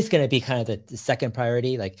it's always going to be kind of the second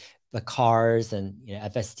priority, like the cars and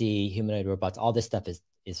FSD, humanoid robots, all this stuff is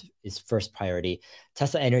first priority.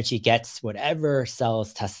 Tesla Energy gets whatever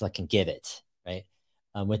cells Tesla can give it, right?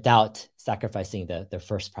 Without sacrificing the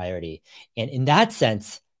first priority. And in that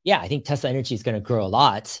sense, yeah, I think Tesla Energy is going to grow a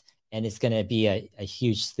lot, and it's going to be a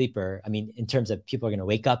huge sleeper. I mean, in terms of people are going to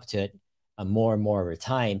wake up to it more and more over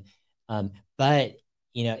time. But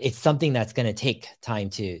it's something that's going to take time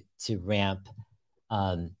to ramp,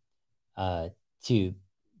 to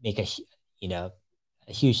make a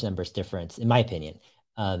huge numbers difference, in my opinion.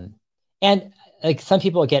 And like some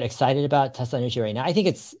people get excited about Tesla Energy right now. I think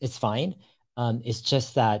it's fine. It's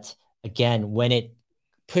just that again, when it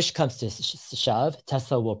push comes to shove,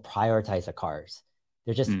 Tesla will prioritize the cars.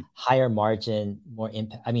 They're just higher margin, more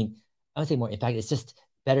impact. I mean, I don't say more impact. It's just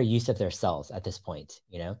better use of their cells at this point,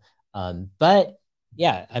 But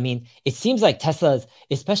yeah, I mean, it seems like Tesla's,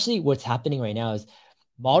 especially what's happening right now is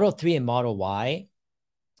Model 3 and Model Y,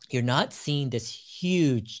 you're not seeing this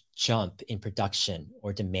huge jump in production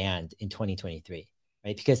or demand in 2023,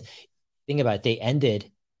 right? Because think about it, they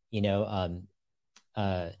ended,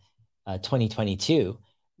 2022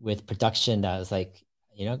 with production that was like,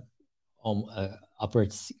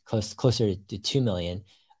 upwards closer to 2 million.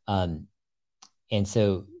 And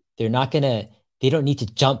so they don't need to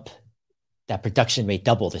jump that production rate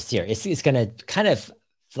double this year. It's going to kind of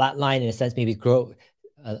flatline in a sense, maybe grow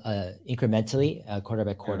incrementally quarter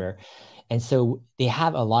by quarter. Yeah. And so they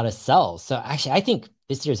have a lot of cells. So actually, I think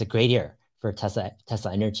this year is a great year for Tesla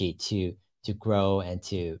Energy to grow and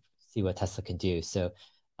to see what Tesla can do. So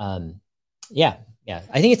yeah,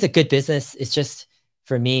 I think it's a good business. It's just,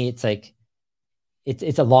 for me, it's like,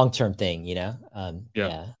 it's a long-term thing, Yeah.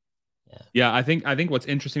 I think what's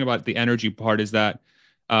interesting about the energy part is that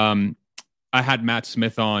I had Matt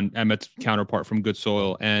Smith on, Emmett's counterpart from Good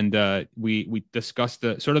Soil, and we discussed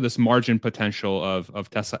the sort of this margin potential of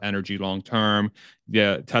Tesla Energy long term.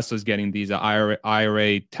 Yeah, Tesla's getting these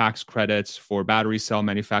IRA tax credits for battery cell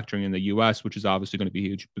manufacturing in the U.S., which is obviously going to be a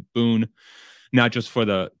huge boon. not just for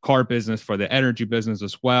the car business, for the energy business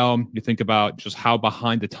as well. You think about just how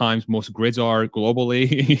behind the times most grids are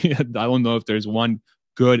globally. I don't know if there's one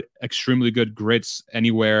good, extremely good grids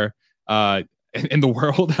anywhere in the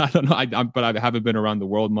world. I don't know, but I haven't been around the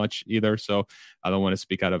world much either, so I don't want to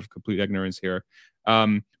speak out of complete ignorance here.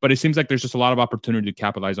 But it seems like there's just a lot of opportunity to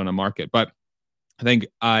capitalize on a market. But I think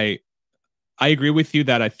I agree with you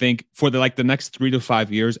that I think for the next 3 to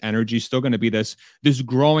 5 years, energy is still going to be this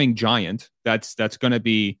growing giant. That's going to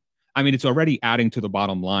be. I mean, it's already adding to the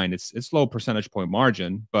bottom line. It's low percentage point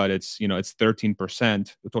margin, but it's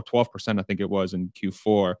 13% or 12%, I think it was in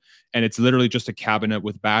Q4, and it's literally just a cabinet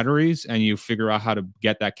with batteries, and you figure out how to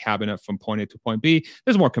get that cabinet from point A to point B.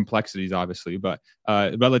 There's more complexities, obviously, but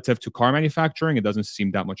relative to car manufacturing, it doesn't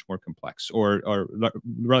seem that much more complex, or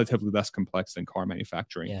relatively less complex than car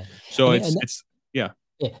manufacturing. Yeah. So yeah.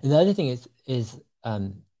 And the other thing is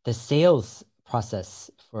the sales process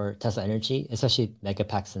for Tesla Energy, especially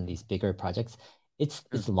Megapacks and these bigger projects, it's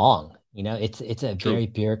long. It's a very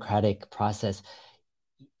bureaucratic process.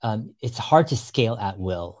 It's hard to scale at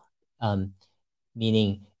will,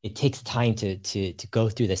 meaning it takes time to go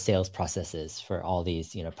through the sales processes for all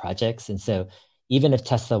these projects. And so even if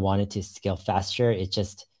Tesla wanted to scale faster, it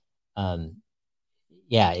just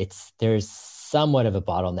there's somewhat of a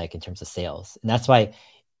bottleneck in terms of sales, and that's why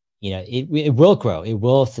it will grow. It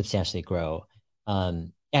will substantially grow.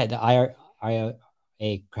 The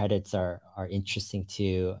IRA credits are interesting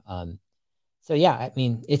too. So yeah, I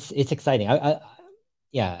mean, it's exciting.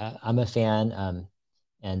 I'm a fan.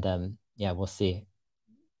 And we'll see.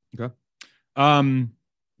 Okay.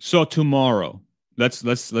 So tomorrow,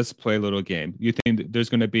 let's play a little game. You think there's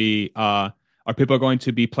going to be are people going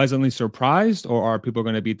to be pleasantly surprised, or are people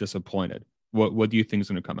going to be disappointed? What do you think is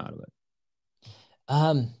going to come out of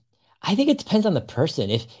it? I think it depends on the person.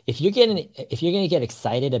 If you're going to get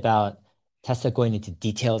excited about Tesla going into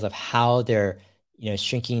details of how they're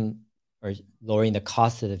shrinking or lowering the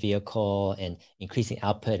cost of the vehicle and increasing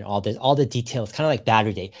output and all the details, kind of like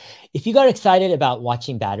Battery Day. If you got excited about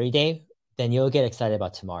watching Battery Day, then you'll get excited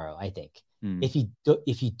about tomorrow, I think. If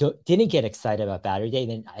you didn't get excited about Battery Day,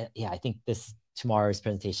 then I think tomorrow's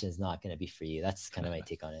presentation is not going to be for you. That's kind of my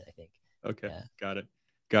take on it, I think. Okay, yeah.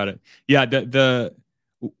 Got it. Yeah,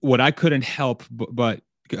 what I couldn't help but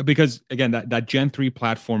because again that Gen 3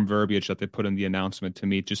 platform verbiage that they put in the announcement to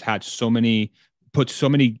me just had so many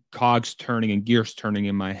cogs turning and gears turning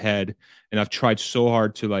in my head, and I've tried so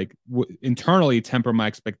hard to internally temper my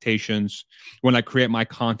expectations when I create my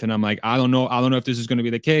content. I'm like, I don't know if this is going to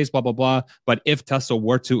be the case, blah blah blah. But if Tesla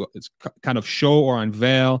were to kind of show or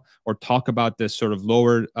unveil or talk about this sort of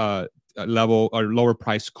lower level or lower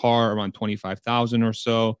price car around 25,000 or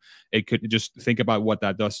so, it could just think about what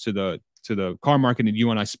that does to the car market. And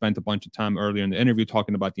you and I spent a bunch of time earlier in the interview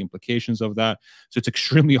talking about the implications of that. So it's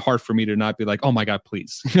extremely hard for me to not be like, oh my God,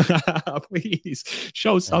 please, please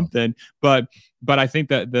show something. But I think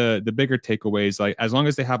that the bigger takeaway is as long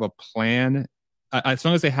as they have a plan, as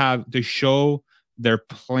long as they show their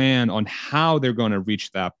plan on how they're going to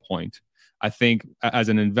reach that point, I think as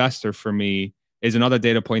an investor for me, is another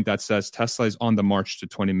data point that says Tesla is on the march to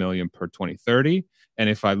 20 million per 2030. And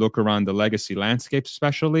if I look around the legacy landscape,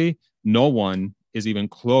 especially, no one is even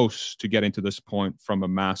close to getting to this point from a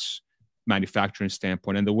mass manufacturing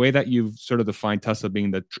standpoint. And the way that you've sort of defined Tesla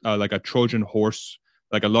being like a Trojan horse,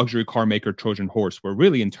 like a luxury car maker Trojan horse, where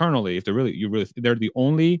really internally, if they're the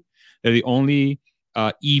only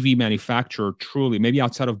EV manufacturer truly, maybe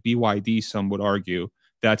outside of BYD, some would argue,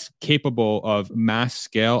 that's capable of mass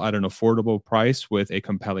scale at an affordable price with a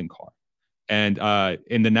compelling car. And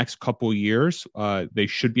in the next couple of years, they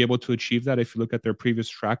should be able to achieve that if you look at their previous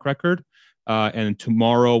track record. And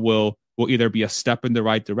tomorrow will either be a step in the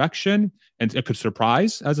right direction, and it could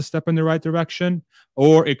surprise as a step in the right direction,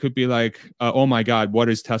 or it could be like, oh my God, what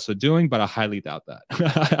is Tesla doing? But I highly doubt that.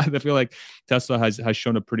 I feel like Tesla has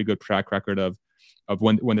shown a pretty good track record of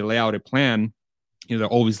when they lay out a plan, they're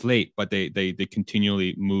always late, but they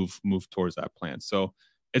continually move towards that plan. So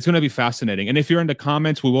it's going to be fascinating. And if you're in the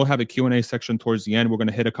comments, we will have a Q&A section towards the end. We're going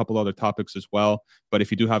to hit a couple other topics as well. But if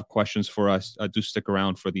you do have questions for us, do stick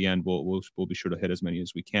around for the end. We'll be sure to hit as many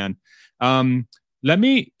as we can. Let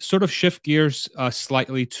me sort of shift gears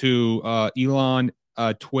slightly to Elon,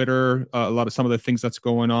 Twitter, some of the things that's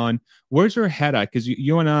going on. Where's your head at? Because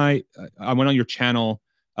you and I went on your channel.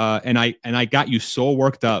 And I got you so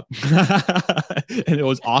worked up, and it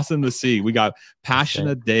was awesome to see. We got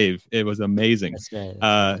passionate Dave. It was amazing.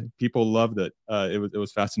 People loved it. It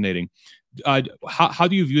was fascinating. How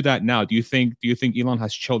do you view that now? Do you think Elon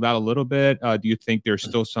has chilled out a little bit? Do you think there's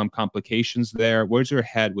still some complications there? Where's your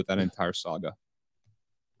head with that entire saga?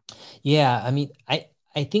 Yeah, I mean, I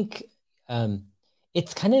think um,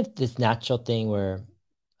 it's kind of this natural thing where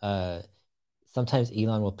uh, sometimes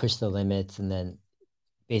Elon will push the limits, and then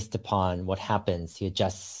based upon what happens, he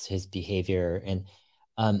adjusts his behavior. And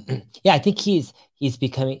yeah, I think he's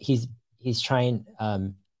becoming he's trying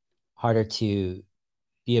harder to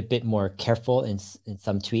be a bit more careful in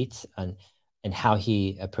some tweets on and how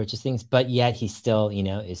he approaches things, but yet he still,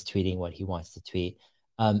 is tweeting what he wants to tweet.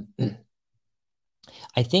 Um,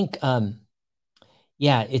 I think,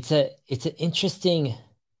 yeah, it's an interesting,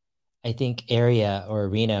 I think, area or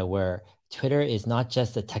arena where Twitter is not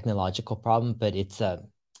just a technological problem, but it's a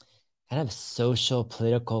kind of social,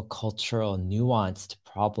 political, cultural, nuanced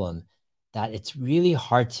problem that it's really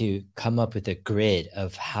hard to come up with a grid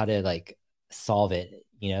of how to like solve it.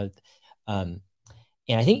 Um,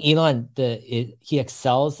 and I think Elon, he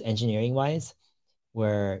excels engineering wise,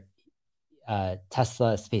 where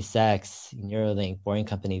Tesla, SpaceX, Neuralink, Boring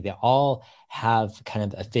Company, they all have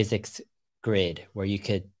kind of a physics grid where you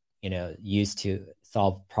could, use to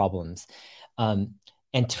solve problems. Um,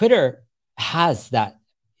 and Twitter has that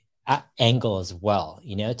angle as well,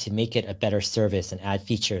 to make it a better service and add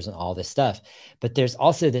features and all this stuff. But there's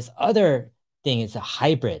also this other thing, it's a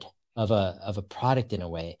hybrid of a product in a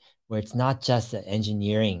way, where it's not just an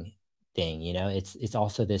engineering thing, it's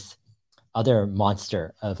also this other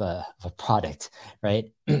monster of a product,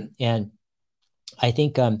 right? And I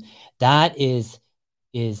think that is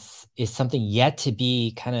something yet to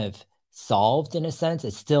be kind of solved in a sense.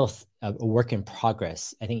 It's still a work in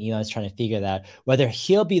progress. I think Elon's trying to figure that whether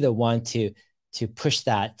he'll be the one to push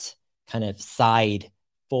that kind of side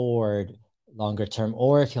forward longer term,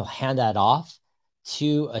 or if he'll hand that off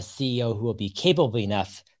to a CEO who will be capable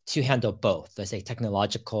enough to handle both, let's say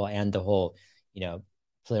technological and the whole,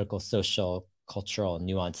 political, social, cultural,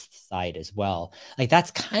 nuanced side as well. Like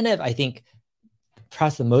that's kind of, I think,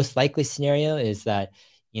 perhaps the most likely scenario is that,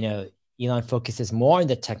 you know, Elon focuses more on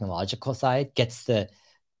the technological side, gets the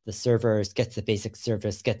servers, gets the basic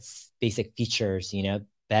service, gets basic features,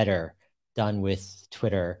 better done with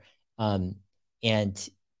Twitter. And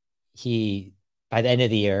he, by the end of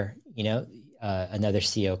the year, another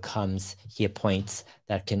CEO comes, he appoints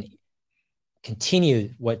that can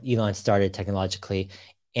continue what Elon started technologically,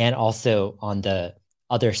 and also on the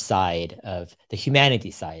other side of the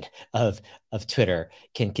humanity side of Twitter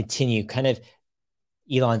can continue kind of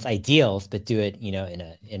Elon's ideals, but do it, in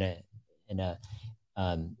a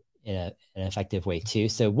an effective way too.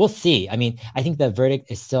 So we'll see. I mean, I think the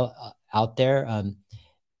verdict is still out there.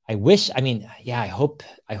 I wish. I mean, yeah. I hope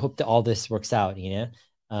that all this works out. Yeah.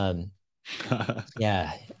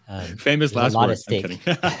 Famous There's a last lot at words. I'm stake.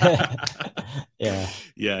 kidding. Yeah.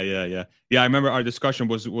 Yeah. I remember our discussion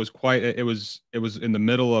was quite. It was in the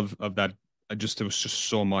middle of that. There was just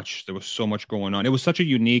so much. There was so much going on. It was such a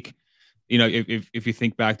unique. If you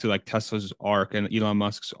think back to like Tesla's arc and Elon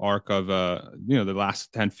Musk's arc of the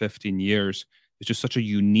last 10, 15 years, it's just such a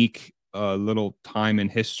unique little time in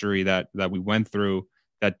history that we went through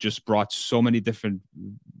that just brought so many different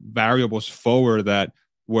variables forward that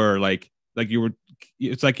were like you were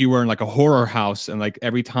it's like you were in like a horror house, and like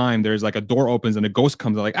every time there's like a door opens and a ghost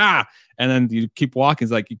comes, like and then you keep walking.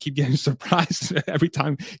 It's like you keep getting surprised every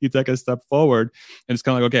time you take a step forward, and it's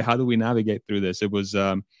kind of like, okay, how do we navigate through this? It was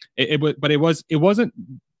it wasn't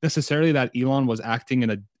necessarily that Elon was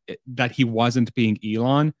acting that he wasn't being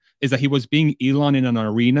Elon, is that he was being Elon in an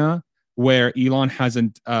arena where Elon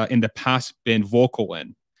hasn't in the past been vocal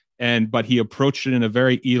in, but he approached it in a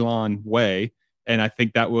very Elon way, and I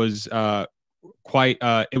think that was quite.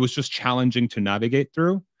 It was just challenging to navigate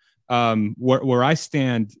through. Where I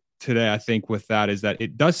stand today, I think with that is that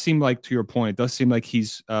it does seem like, to your point, it does seem like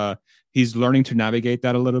he's learning to navigate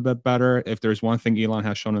that a little bit better. If there's one thing Elon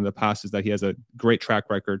has shown in the past, is that he has a great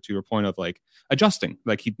track record, to your point, of like adjusting.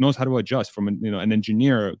 Like he knows how to adjust. From an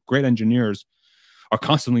engineer, great engineers are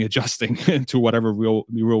constantly adjusting to whatever real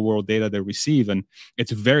world data they receive, and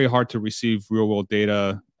it's very hard to receive real world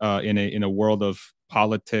data in a world of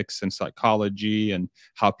politics and psychology and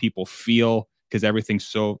how people feel, because everything's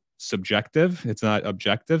so subjective, it's not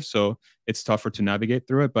objective, so it's tougher to navigate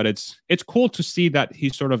through it. But it's cool to see that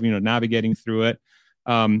he's sort of navigating through it.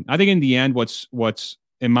 I think in the end, what's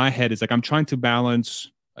in my head is like I'm trying to balance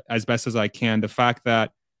as best as I can the fact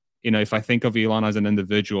that if I think of Elon as an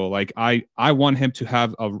individual, like I want him to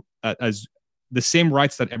have as the same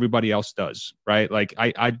rights that everybody else does, right? Like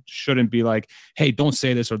I shouldn't be like, hey, don't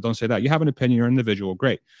say this or don't say that. You have an opinion, you're an individual,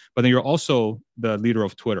 great. But then you're also the leader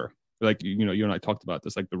of Twitter. Like, you and I talked about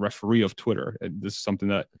this, like the referee of Twitter. And this is something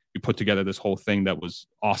that you put together, this whole thing that was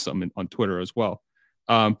awesome on Twitter as well.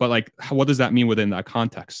 But like, what does that mean within that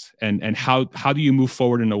context? And how do you move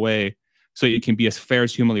forward in a way so it can be as fair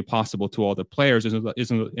as humanly possible to all the players,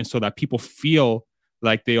 and so that people feel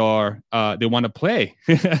like they want to play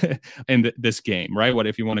in this game, right? What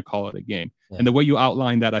if you want to call it a game? Yeah. And the way you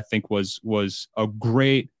outlined that, I think was a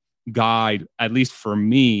great guide, at least for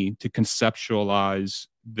me, to conceptualize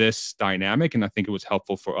this dynamic, and I think it was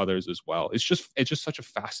helpful for others as well. It's just such a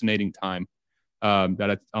fascinating time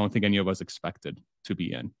that I don't think any of us expected to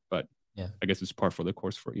be in, but yeah, I guess it's par for the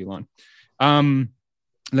course for Elon.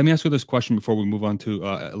 Let me ask you this question before we move on to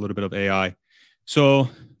a little bit of AI. So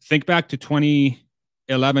think back to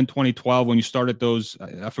 2011, 2012, when you started those,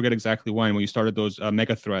 I forget exactly when you started those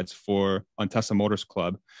mega threads on Tesla Motors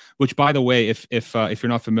Club, which, by the way, if you're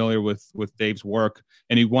not familiar with Dave's work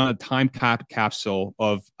and you want a time capsule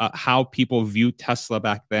of how people viewed Tesla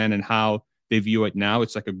back then and how they view it now,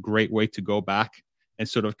 it's like a great way to go back and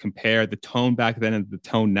sort of compare the tone back then and the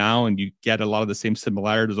tone now, and you get a lot of the same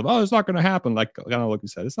similarities of, oh, it's not going to happen. Like kind of like you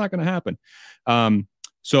said, it's not going to happen.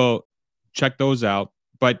 So check those out.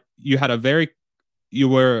 But you had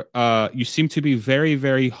you seem to be very,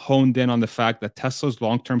 very honed in on the fact that Tesla's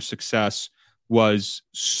long-term success was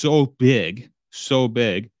so big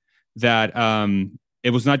that it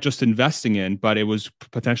was not just investing in, but it was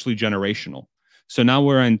potentially generational. So now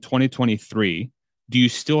we're in 2023. Do you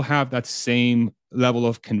still have that same level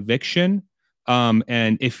of conviction?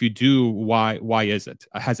 And if you do, why is it?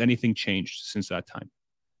 Has anything changed since that time?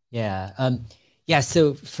 Yeah.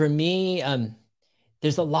 So for me,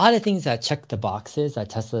 there's a lot of things that check the boxes that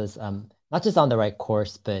Tesla's not just on the right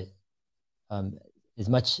course, but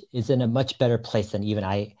is in a much better place than even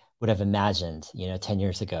I would have imagined, 10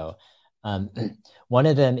 years ago. One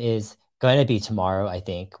of them is going to be tomorrow, I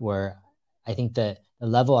think, where I think the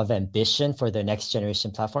level of ambition for the next generation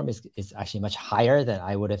platform is actually much higher than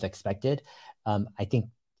I would have expected. I think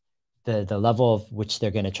the level of which they're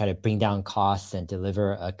going to try to bring down costs and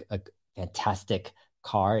deliver a fantastic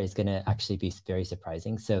car is going to actually be very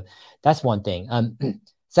surprising. So that's one thing.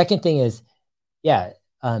 Second thing is,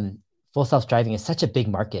 full self-driving is such a big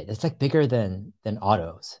market. It's like bigger than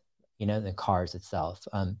autos, than cars itself.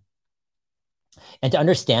 And to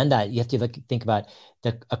understand that, you have to think about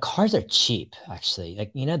cars are cheap, actually.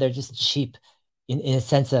 They're just cheap in a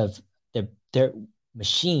sense of they're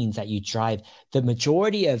machines that you drive. The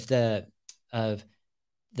majority of the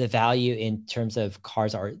value in terms of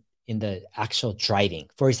cars are in the actual driving.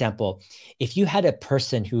 For example, if you had a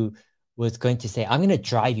person who was going to say, I'm going to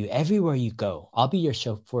drive you everywhere you go, I'll be your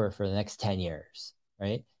chauffeur for the next 10 years,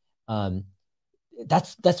 right?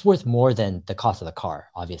 That's worth more than the cost of the car,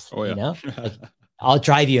 obviously. Oh, yeah. I'll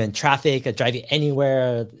drive you in traffic, I'll drive you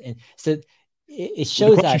anywhere. And so it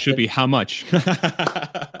shows the question should be how much.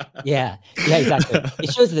 yeah, exactly.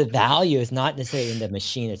 It shows the value is not necessarily in the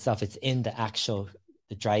machine itself, it's in the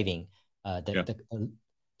driving,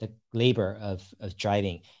 the labor of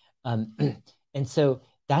driving. And so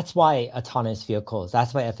that's why autonomous vehicles,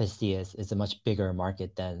 that's why FSD is a much bigger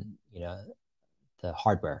market than, the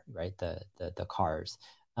hardware, right? The cars.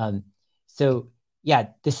 So yeah,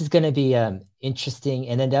 this is going to be interesting.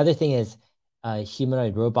 And then the other thing is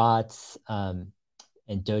humanoid robots and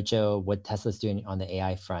Dojo, what Tesla's doing on the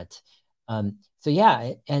AI front. So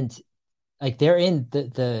yeah, and like they're in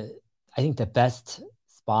I think the best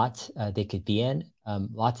spot they could be in.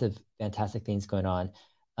 Lots of fantastic things going on.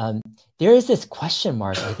 There is this question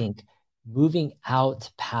mark, I think, moving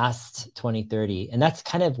out past 2030. And that's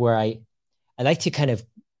kind of where I like to kind of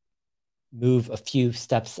move a few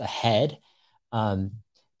steps ahead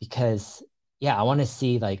because, I want to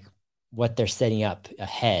see like what they're setting up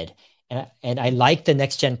ahead. And I like the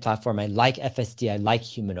next gen platform. I like FSD. I like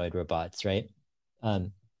humanoid robots, right?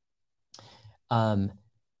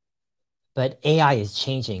 But AI is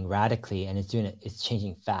changing radically, and it's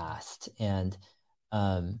changing fast. And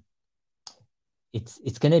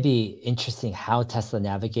it's going to be interesting how Tesla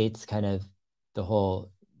navigates kind of the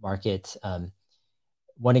whole market.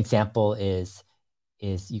 One example is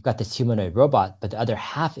you've got this humanoid robot, but the other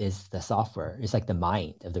half is the software. It's like the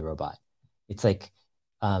mind of the robot. It's like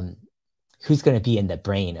who's going to be in the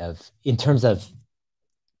brain in terms of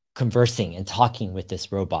conversing and talking with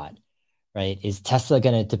this robot, right? Is Tesla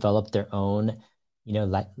going to develop their own,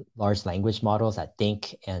 large language models that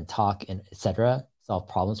think and talk and et cetera, solve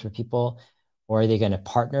problems for people? Or are they going to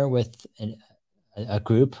partner with a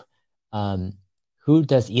group? Who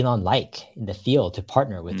does Elon like in the field to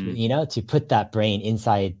partner with, to put that brain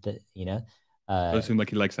inside the, doesn't seem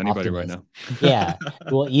like he likes anybody Optimus. Right now. Yeah.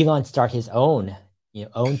 Will Elon start his own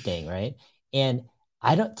thing, right? And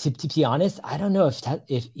I don't, to be honest, I don't know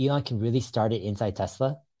if Elon can really start it inside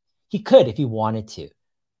Tesla. He could if he wanted to,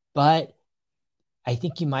 but I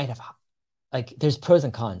think you might have, like, there's pros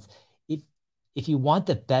and cons. If you want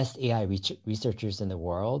the best AI researchers in the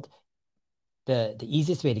world, the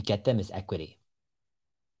easiest way to get them is equity.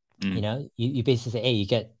 You know, you basically say, hey, you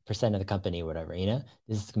get percent of the company or whatever, you know,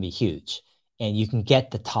 this is going to be huge. And you can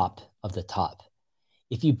get the top of the top.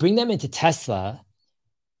 If you bring them into Tesla,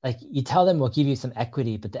 like you tell them we'll give you some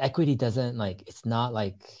equity, but the equity doesn't like, it's not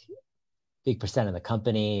like big percent of the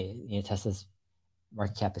company. You know, Tesla's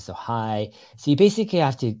market cap is so high. So you basically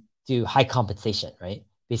have to do high compensation, right?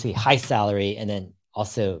 Basically high salary and then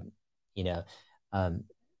also, you know,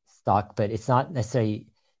 stock, but it's not necessarily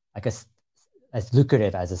like as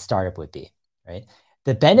lucrative as a startup would be, right?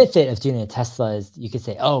 The benefit of doing a Tesla is you could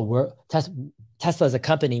say, oh, Tesla as a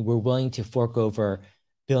company, we're willing to fork over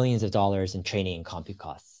billions of dollars in training and compute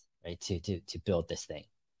costs, right? To build this thing.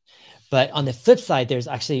 But on the flip side, there's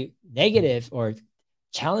actually negative or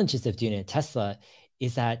challenges of doing a Tesla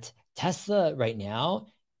is that Tesla right now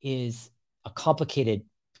is a complicated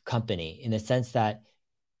company in the sense that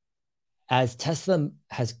as Tesla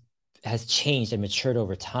has changed and matured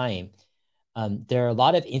over time, there are a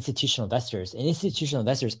lot of institutional investors, and institutional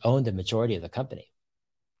investors own the majority of the company,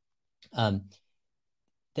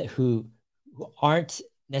 who aren't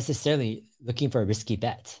necessarily looking for a risky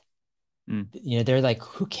bet. You know, they're like,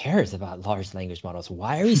 who cares about large language models?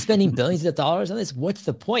 Why are we spending billions of dollars on this? What's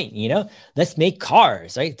the point? You know, let's make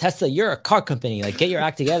cars, right? Tesla, you're a car company. Like, get your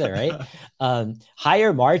act together, right?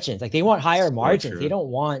 Higher margins. Like, they want higher margins. They don't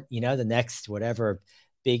want, you know, the next whatever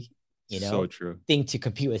big, you know, thing to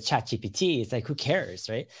compete with ChatGPT. It's like, who cares,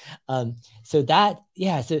 right? So that,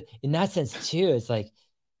 yeah. So in that sense too, it's like,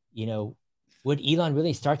 you know, would Elon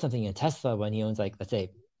really start something in Tesla when he owns, like, let's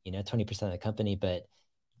say, you know, 20% of the company? But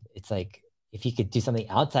it's like, if he could do something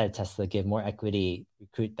outside of Tesla, give more equity,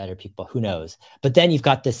 recruit better people, who knows? But then you've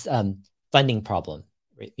got this funding problem,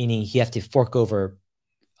 right? Meaning you have to fork over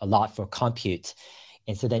a lot for compute.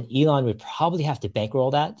 And so then Elon would probably have to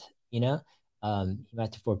bankroll that, you know? He might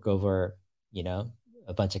have to fork over, you know,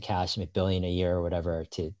 a bunch of cash, maybe $1 billion a year or whatever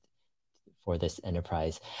for this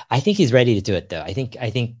enterprise. I think he's ready to do it though. I think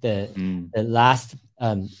the last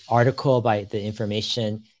article by The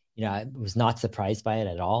Information, you know, I was not surprised by it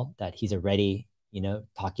at all, that he's already, you know,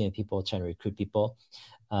 talking to people, trying to recruit people.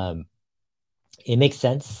 It makes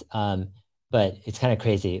sense, but it's kind of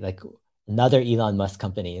crazy. Like, another Elon Musk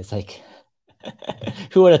company. It's like,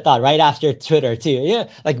 who would have thought, right after Twitter too? Yeah,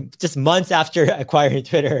 like just months after acquiring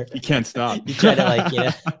Twitter. He can't stop. He tried to, like, you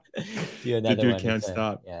know, do another the dude one. Can't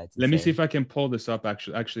stop. Yeah, let me see if I can pull this up.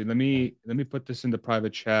 Actually, let me put this in the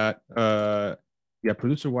private chat. Yeah,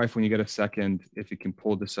 producer wife, when you get a second, if you can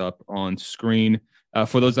pull this up on screen.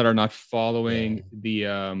 For those that are not following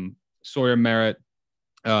the Sawyer Merritt,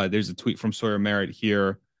 there's a tweet from Sawyer Merritt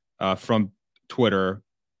here from Twitter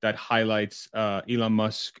that highlights Elon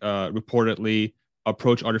Musk reportedly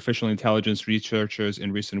approached artificial intelligence researchers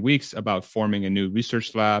in recent weeks about forming a new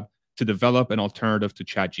research lab to develop an alternative to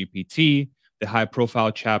ChatGPT, the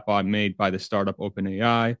high-profile chatbot made by the startup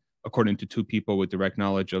OpenAI, according to two people with direct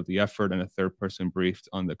knowledge of the effort and a third person briefed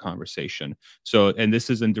on the conversation. So, and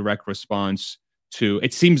this is in direct response to,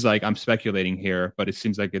 it seems like I'm speculating here, but it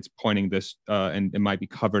seems like it's pointing this, and it might be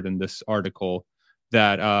covered in this article,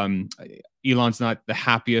 that Elon's not the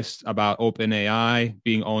happiest about OpenAI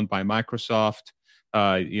being owned by Microsoft.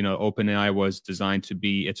 You know, OpenAI was designed to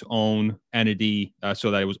be its own entity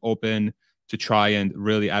so that it was open, to try and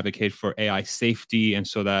really advocate for AI safety, and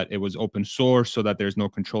so that it was open source, so that there's no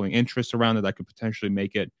controlling interest around it that could potentially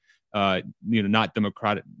make it, you know, not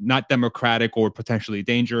democratic or potentially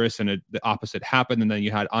dangerous. And the opposite happened. And then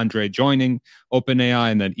you had Andre joining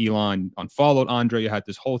OpenAI, and then Elon unfollowed Andre. You had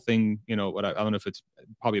this whole thing. You know, I don't know if it's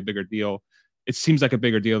probably a bigger deal. It seems like a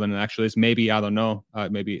bigger deal than it actually is. Maybe, I don't know.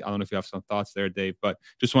 Maybe, I don't know if you have some thoughts there, Dave, but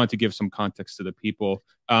just wanted to give some context to the people.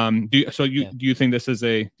 Do you think this is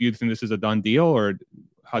a done deal, or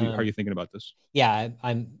how are you thinking about this? Yeah,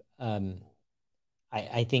 I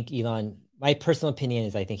think Elon, my personal opinion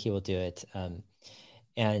is I think he will do it.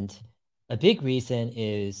 And a big reason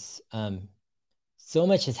is so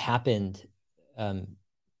much has happened in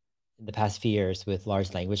the past few years with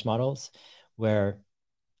large language models, where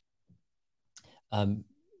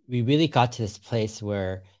we really got to this place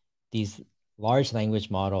where these large language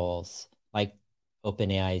models, like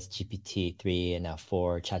OpenAI's GPT-3 and now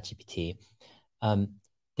 4, ChatGPT,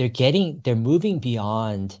 they're moving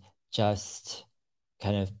beyond just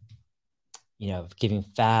kind of, you know, giving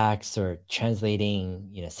facts or translating,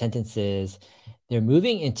 you know, sentences. They're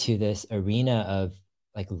moving into this arena of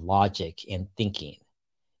like logic and thinking.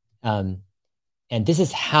 And this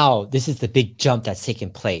is the big jump that's taken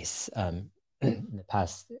place in the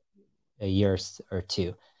past a year or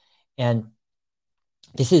two. And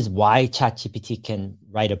this is why ChatGPT can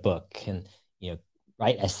write a book, can,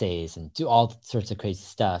 write essays and do all sorts of crazy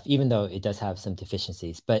stuff, even though it does have some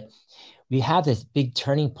deficiencies. But we have this big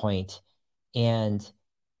turning point, and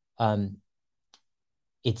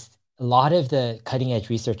it's a lot of the cutting edge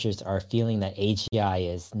researchers are feeling that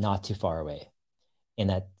AGI is not too far away, and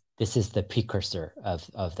that this is the precursor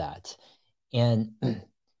of that. And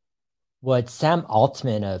what Sam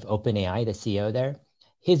Altman of OpenAI, the CEO there,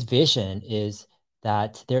 his vision is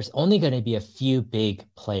that there's only going to be a few big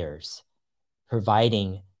players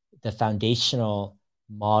providing the foundational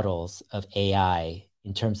models of AI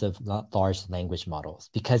in terms of large language models,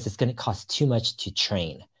 because it's going to cost too much to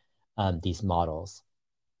train these models.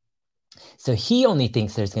 So he only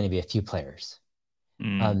thinks there's going to be a few players.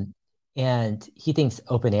 And he thinks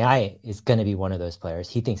OpenAI is going to be one of those players.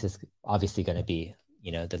 He thinks it's obviously going to be,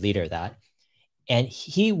 the leader of that. And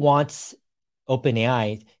he wants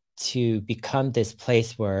OpenAI to become this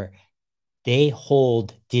place where they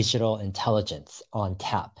hold digital intelligence on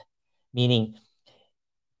tap, meaning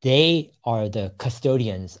they are the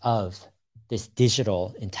custodians of this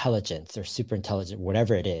digital intelligence or super intelligent,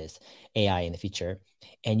 whatever it is, AI in the future.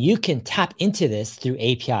 And you can tap into this through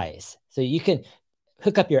APIs. So you can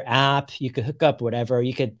hook up your app, you could hook up whatever,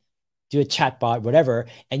 you could do a chatbot, whatever,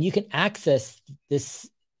 and you can access this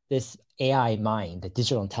AI mind, the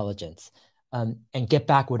digital intelligence, and get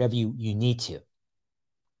back whatever you need to.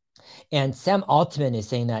 And Sam Altman is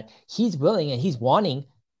saying that he's willing and he's wanting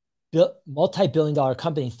multi-billion-dollar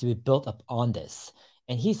companies to be built up on this.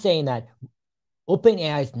 And he's saying that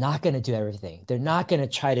OpenAI is not going to do everything. They're not going to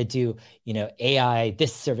try to do, AI,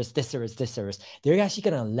 this service, this service, this service. They're actually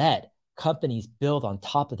going to let companies build on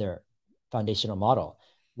top of their foundational model,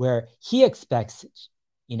 where he expects,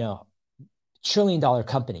 trillion-dollar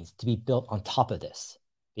companies to be built on top of this,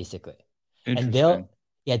 basically. And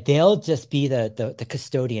they'll just be the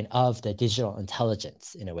custodian of the digital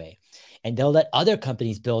intelligence in a way. And they'll let other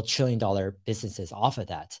companies build trillion-dollar businesses off of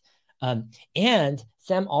that. And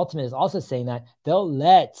Sam Altman is also saying that they'll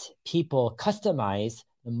let people customize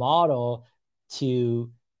the model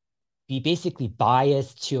to be basically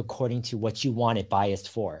biased to according to what you want it biased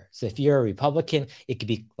for. So if you're a Republican, it could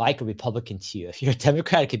be like a Republican to you. If you're a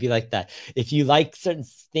Democrat, it could be like that. If you like certain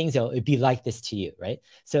things, it'd be like this to you, right?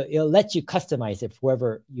 So it'll let you customize it for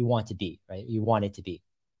whoever you want to be, right? You want it to be.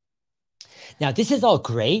 Now, this is all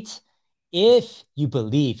great if you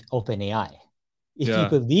believe OpenAI. If you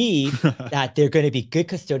believe that they're going to be good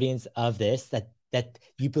custodians of this, that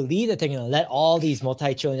you believe that they're going to let all these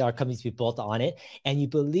multi-trillion-dollar companies be built on it, and you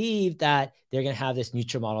believe that they're going to have this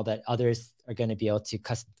neutral model that others are going to be able to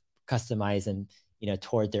customize and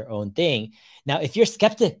toward their own thing. Now, if you're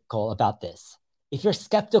skeptical about this, if you're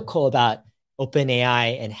skeptical about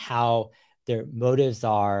OpenAI and how their motives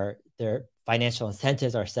are, their financial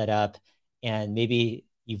incentives are set up, and maybe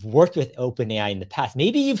you've worked with OpenAI in the past.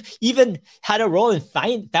 Maybe you've even had a role in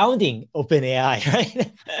founding OpenAI,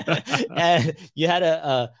 right? And you had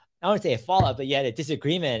I don't want to say a fallout, but you had a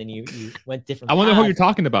disagreement and you went different I wonder paths. who you're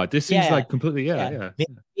talking about. This seems like completely,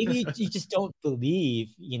 Maybe you just don't believe,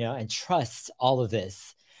 and trust all of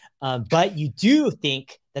this. But you do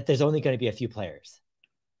think that there's only going to be a few players.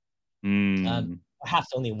 Perhaps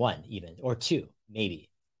only one even, or two, maybe.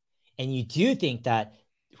 And you do think that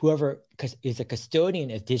whoever is a custodian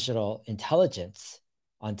of digital intelligence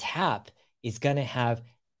on tap is going to have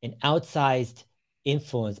an outsized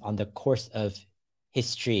influence on the course of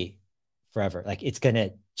history forever. Like it's going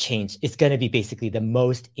to change. It's going to be basically the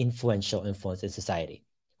most influential influence in society.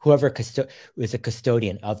 Whoever is a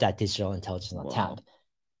custodian of that digital intelligence on tap.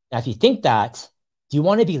 Now, if you think that, do you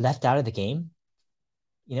want to be left out of the game?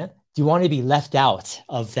 Do you want to be left out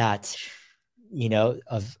of that,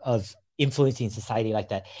 of influencing society like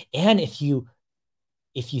that? And if you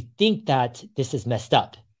think that this is messed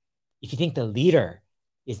up, if you think the leader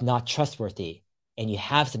is not trustworthy, and you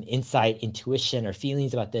have some insight, intuition, or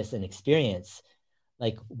feelings about this and experience,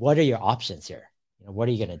 like what are your options here? What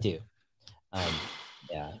are you going to do?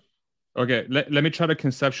 Okay, let me try to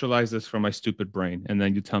conceptualize this from my stupid brain, and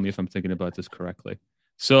then you tell me if I'm thinking about this correctly.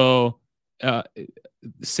 So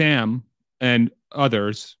Sam and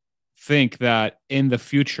others think that in the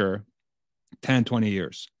future, 10, 20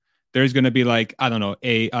 years, there's going to be like, I don't know,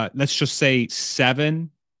 let's just say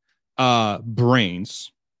 7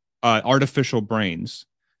 brains, artificial brains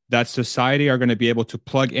that society are going to be able to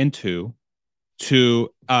plug into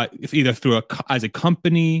either through as a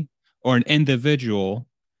company or an individual.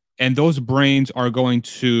 And those brains are going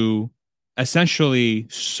to essentially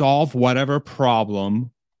solve whatever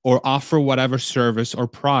problem or offer whatever service or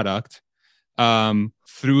product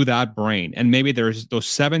through that brain. And maybe there's those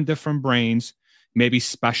 7 different brains, maybe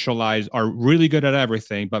specialize, are really good at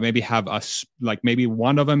everything, but maybe have us like maybe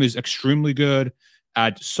one of them is extremely good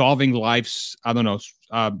at solving life's, I don't know,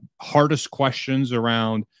 hardest questions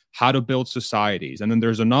around how to build societies. And then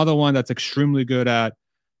there's another one that's extremely good at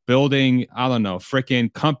building, I don't know,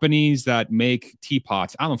 freaking companies that make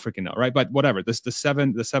teapots. I don't freaking know, right? But whatever. The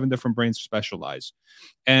seven different brains specialize.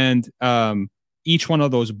 And each one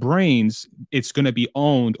of those brains, it's going to be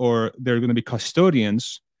owned, or they're going to be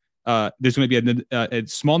custodians. There's going to be a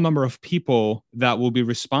small number of people that will be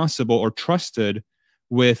responsible or trusted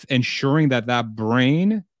with ensuring that that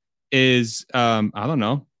brain is, I don't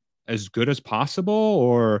know, as good as possible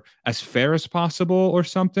or as fair as possible or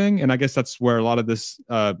something. And I guess that's where a lot of this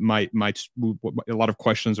might a lot of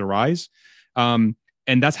questions arise. And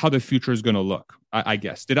that's how the future is going to look, I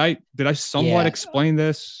guess. Did I somewhat explain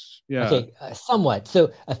this? Yeah. Okay, somewhat.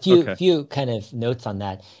 So a few kind of notes on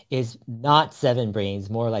that is not 7 brains,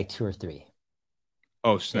 more like 2 or 3.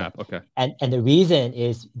 Oh, snap. Okay. And the reason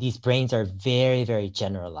is these brains are very, very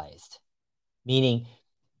generalized, meaning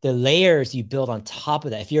the layers you build on top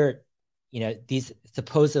of that, if you're, these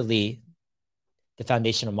supposedly the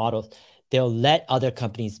foundational models, they'll let other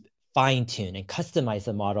companies fine tune and customize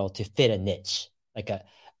the model to fit a niche, like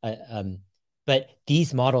but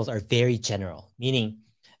these models are very general, meaning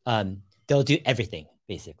they'll do everything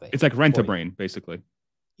basically. It's like rent-a-brain, basically.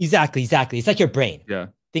 Exactly. It's like your brain. Yeah.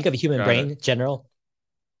 Think of a human brain, general.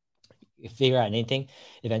 You figure out anything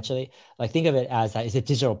eventually. Like think of it as it's a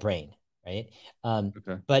digital brain, right?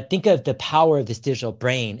 But think of the power of this digital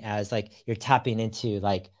brain as like you're tapping into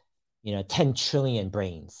like 10 trillion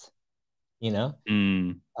brains,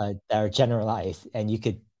 that are generalized, and you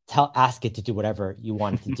could ask it to do whatever you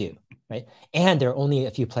want it to do, right? And there are only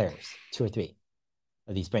a few players, 2 or 3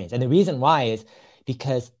 of these brains. And the reason why is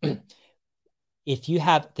because if you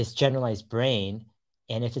have this generalized brain,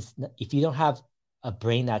 and if you don't have a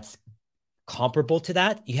brain that's comparable to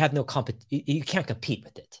that, you have you can't compete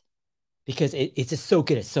with it, because it's just so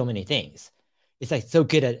good at so many things. It's like so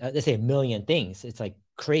good at let's say 1 million things. It's like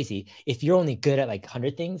crazy. If you're only good at like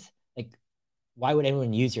 100 things, like why would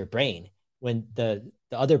anyone use your brain when the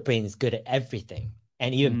other brain is good at everything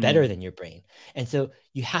and even better than your brain? And so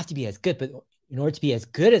you have to be as good, but in order to be as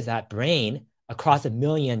good as that brain across 1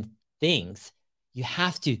 million things, you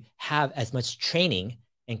have to have as much training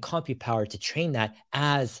and compute power to train that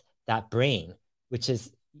as that brain, which it's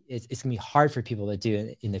going to be hard for people to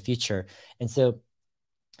do in the future. And so,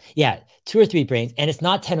 2 or 3 brains, and it's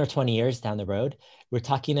not 10 or 20 years down the road. We're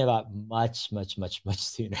talking about much, much, much, much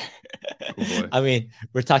sooner. Oh, I mean,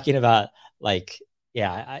 we're talking about like,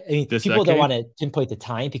 I mean, this people decade? Don't want to pinpoint the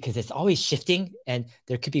time because it's always shifting and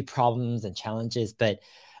there could be problems and challenges. But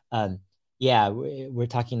we're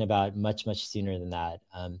talking about much, much sooner than that.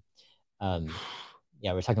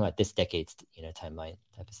 We're talking about this decade's timeline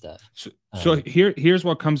type of stuff. So here's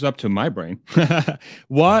what comes up to my brain.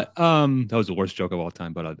 What that was the worst joke of all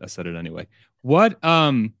time, but I said it anyway. What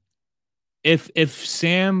if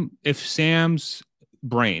Sam's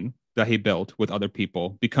brain that he built with other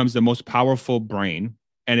people becomes the most powerful brain,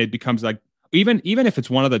 and it becomes like even if it's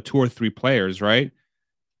one of the 2 or 3 players, right?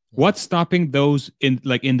 What's stopping those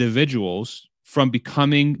individuals from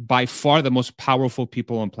becoming by far the most powerful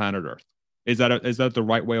people on planet Earth? Is that the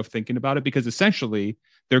right way of thinking about it? Because essentially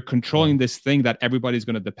they're controlling this thing that everybody's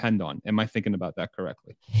going to depend on. Am I thinking about that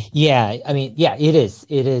correctly? Yeah, I mean, it is.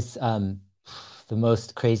 It is the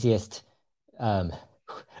most craziest.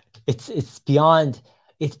 It's beyond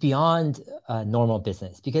normal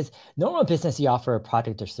business, because normal business, you offer a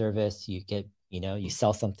product or service, you get, you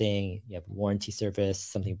sell something, you have warranty service,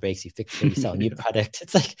 something breaks, you fix it, you sell a new product.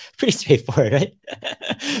 It's like pretty straightforward, right?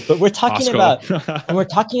 But we're talking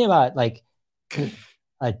about like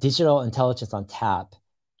a digital intelligence on tap,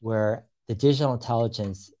 where the digital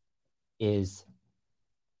intelligence is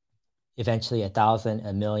eventually 1,000,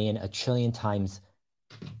 1 million, 1 trillion times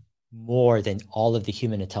more than all of the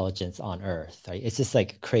human intelligence on Earth, right? It's just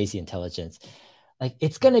like crazy intelligence. Like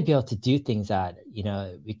it's going to be able to do things that,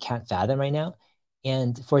 we can't fathom right now.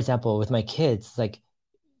 And for example, with my kids, like,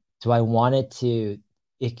 do I want it to,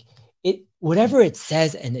 whatever it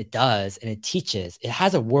says and it does and it teaches, it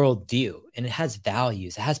has a world view and it has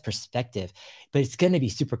values, it has perspective, but it's going to be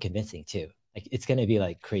super convincing too. Like it's going to be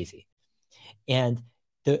like crazy. And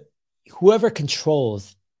whoever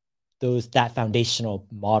controls that foundational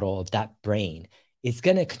model of that brain is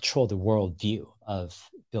going to control the world view of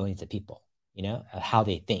billions of people, how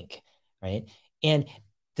they think, right? And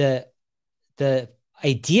the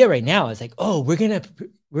idea right now is like, oh,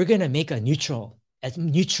 we're gonna make a neutral as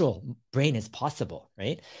neutral brain as possible,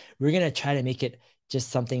 right? We're going to try to make it just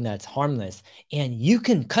something that's harmless, and you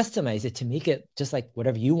can customize it to make it just like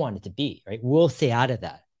whatever you want it to be, right? We'll stay out of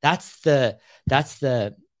that. That's the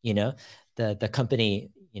the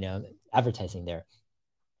company, advertising there.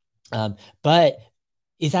 But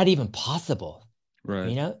is that even possible?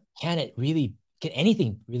 Right. Can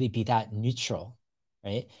anything really be that neutral,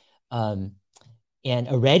 right? And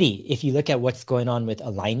already, if you look at what's going on with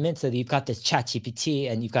alignment, so you've got this ChatGPT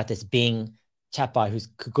and you've got this Bing chatbot who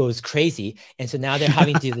goes crazy. And so now they're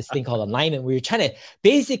having to do this thing called alignment, where you're trying to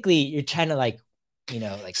like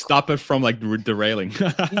stop it from like derailing.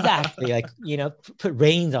 Exactly. Like, put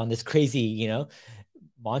reins on this crazy,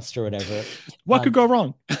 monster or whatever. What could go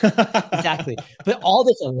wrong? Exactly. But all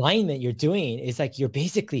this alignment you're doing is like, you're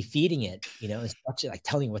basically feeding it, instruction, like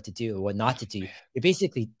telling what to do or what not to do. You're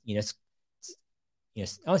basically, I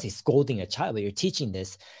don't say scolding a child, but you're teaching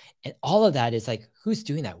this. And all of that is like, who's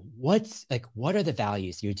doing that? What are the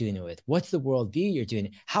values you're doing it with? What's the worldview you're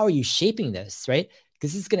doing? How are you shaping this, right?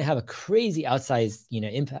 Because this is going to have a crazy outsized,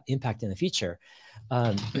 impact in the future.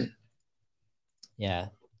 Yeah.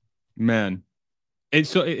 Man.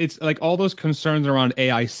 It's like all those concerns around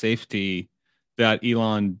AI safety that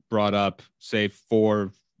Elon brought up, say,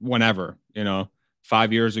 for whenever,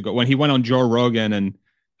 5 years ago, when he went on Joe Rogan and,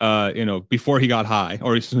 before he got high,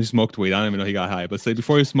 or he smoked weed. I don't even know he got high, but say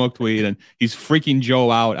before he smoked weed, and he's freaking Joe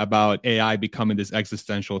out about AI becoming this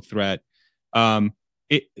existential threat.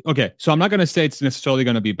 Okay, so I'm not going to say it's necessarily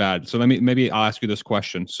going to be bad. So maybe I'll ask you this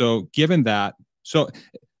question. So given that,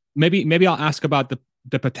 maybe I'll ask about the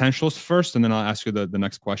potentials first, and then I'll ask you the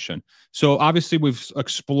next question. So obviously we've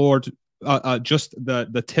explored just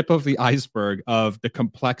the tip of the iceberg of the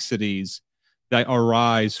complexities that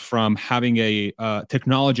arise from having a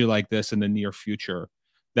technology like this in the near future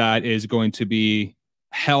that is going to be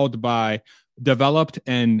developed,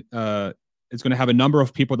 and it's going to have a number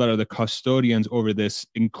of people that are the custodians over this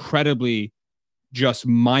incredibly, just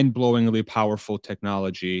mind-blowingly powerful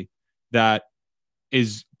technology that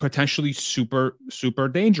is potentially super, super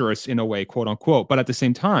dangerous in a way, quote unquote. But at the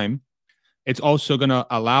same time, it's also going to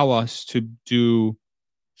allow us to do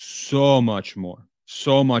so much more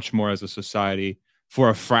as a society for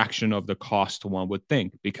a fraction of the cost one would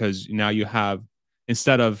think, because now you have,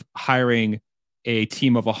 instead of hiring a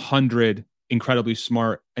team of 100 incredibly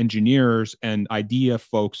smart engineers and idea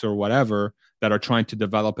folks or whatever that are trying to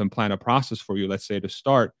develop and plan a process for you, let's say to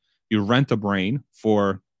start, you rent a brain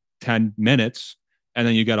for 10 minutes, and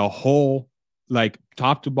then you get a whole, like,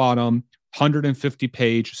 top to bottom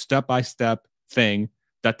 150-page step-by-step thing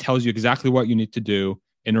that tells you exactly what you need to do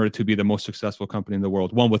in order to be the most successful company in the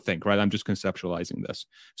world, one would think, right? I'm just conceptualizing this.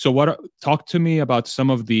 So talk to me about some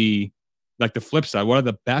of the flip side. What are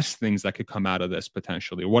the best things that could come out of this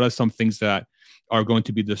potentially? What are some things that are going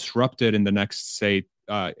to be disrupted in the next, say,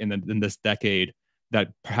 in this decade that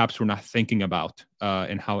perhaps we're not thinking about,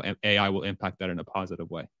 and how AI will impact that in a positive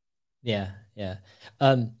way? Yeah.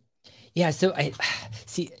 So I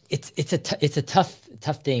see it's a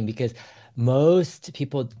tough thing, because most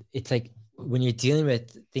people, it's like, when you're dealing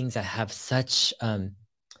with things that have such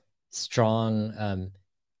strong,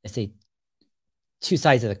 let's say, two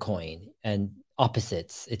sides of the coin and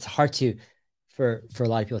opposites, it's hard for a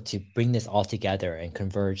lot of people to bring this all together and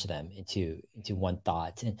converge them into one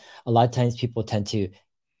thought. And a lot of times people tend to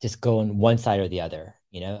just go on one side or the other,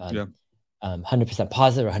 100%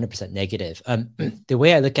 positive or 100% negative. The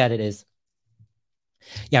way I look at it is,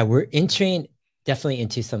 we're entering definitely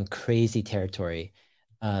into some crazy territory,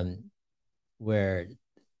 where,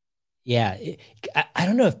 I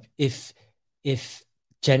don't know if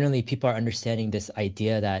generally people are understanding this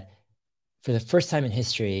idea that for the first time in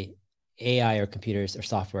history, AI or computers or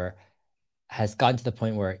software has gotten to the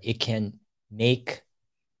point where it can make,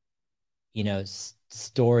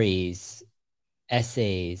 stories,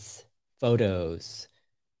 essays, photos,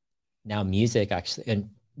 now music, actually,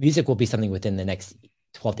 and music will be something within the next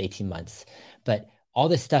 12 to 18 months. But all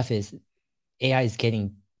this stuff is, AI is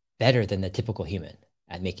getting better than the typical human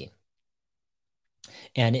at making.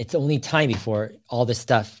 And it's only time before all this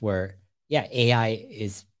stuff where, AI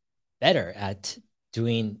is better at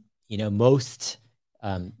doing, most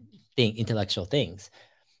intellectual things.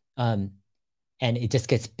 And it just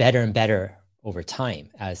gets better and better over time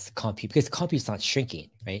as because compute's not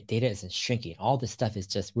shrinking, right? Data isn't shrinking. All this stuff is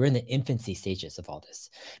just, we're in the infancy stages of all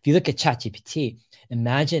this. If you look at ChatGPT,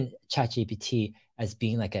 imagine ChatGPT as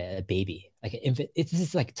being like a baby, like an infant. This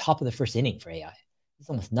is like top of the first inning for AI. It's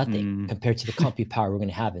almost nothing compared to the compute power we're going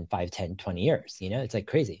to have in 5, 10, 20 years. It's like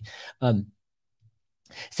crazy.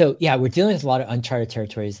 So we're dealing with a lot of uncharted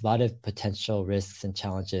territories, a lot of potential risks and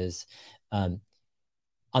challenges.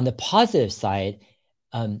 On the positive side,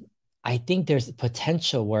 I think there's a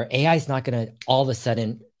potential where AI is not going to all of a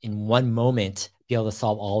sudden in one moment be able to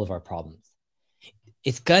solve all of our problems.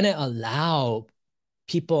 It's going to allow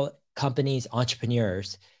people, companies,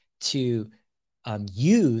 entrepreneurs to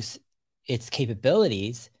use its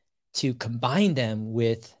capabilities to combine them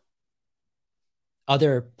with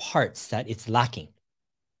other parts that it's lacking,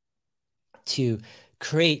 to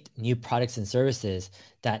create new products and services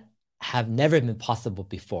that have never been possible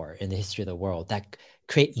before in the history of the world, that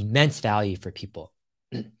create immense value for people.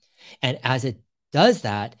 And as it does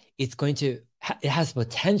that, it's going to, it has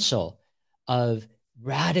potential of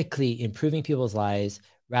radically improving people's lives,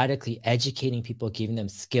 radically educating people, giving them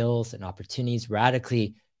skills and opportunities,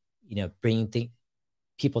 radically, bringing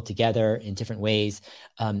people together in different ways.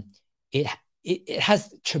 It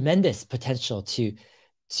has tremendous potential to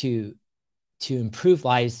improve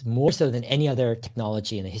lives more so than any other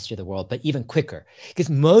technology in the history of the world, but even quicker. Because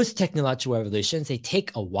most technological revolutions, they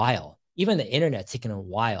take a while. Even the internet's taken a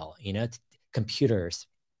while, computers,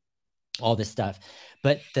 all this stuff.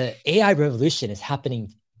 But the AI revolution is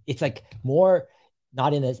happening. It's like more,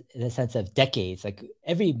 not in the sense of decades, like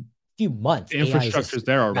every few months. The infrastructure's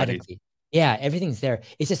there already. Yeah, everything's there.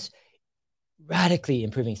 It's just radically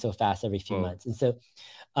improving so fast every few months. And so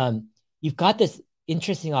you've got this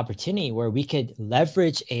interesting opportunity where we could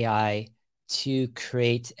leverage AI to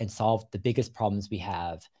create and solve the biggest problems we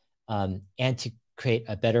have, and to create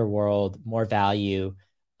a better world, more value.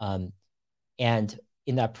 And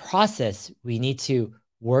in that process, we need to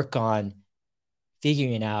work on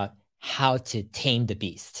figuring out how to tame the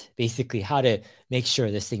beast, basically how to make sure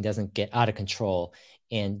this thing doesn't get out of control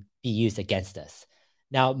and be used against us.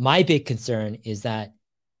 Now, my big concern is that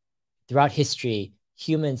throughout history,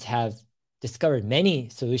 humans have discovered many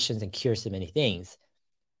solutions and cures to many things,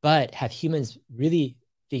 but have humans really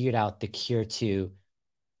figured out the cure to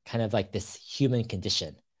kind of like this human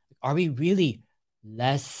condition? Are we really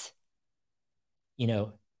less, I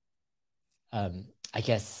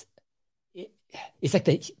guess it's like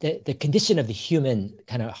the condition of the human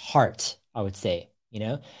kind of heart, I would say,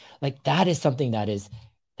 like that is something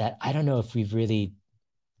that I don't know if we've really,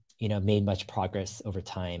 made much progress over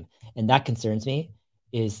time. And that concerns me.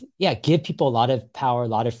 Is give people a lot of power, a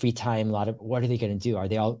lot of free time, what are they going to do? Are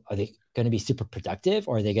they going to be super productive,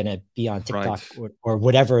 or are they going to be on TikTok, right, or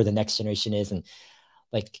whatever the next generation is, and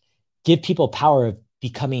like give people power of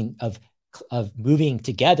becoming, of moving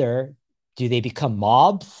together? Do they become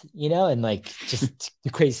mobs, and like just do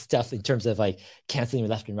crazy stuff in terms of like canceling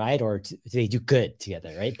left and right, or do they do good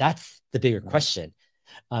together, right? That's the bigger question.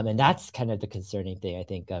 And that's kind of the concerning thing, I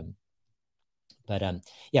think. But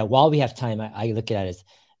while we have time, I look at it as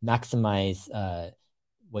maximize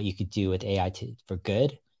what you could do with AI for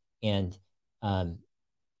good. And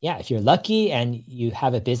if you're lucky and you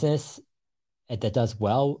have a business that does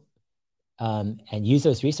well, and use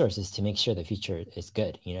those resources to make sure the future is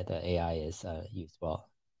good, the AI is used well.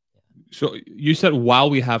 So you said while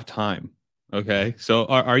we have time. Okay. So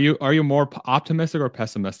are you more optimistic or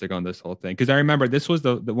pessimistic on this whole thing? Because I remember this was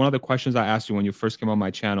the one of the questions I asked you when you first came on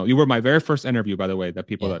my channel. You were my very first interview, by the way, that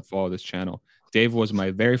people that follow this channel. Dave was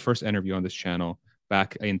my very first interview on this channel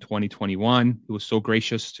back in 2021. He was so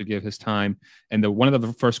gracious to give his time. And one of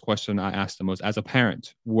the first questions I asked him was, as a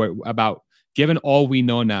parent, about given all we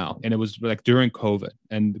know now, and it was like during COVID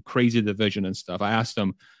and crazy division and stuff, I asked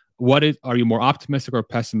him, are you more optimistic or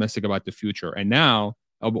pessimistic about the future? And now,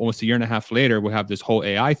 almost a year and a half later, we have this whole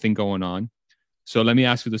AI thing going on. So let me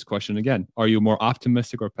ask you this question again. Are you more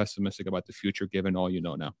optimistic or pessimistic about the future given all you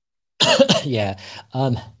know now? Yeah.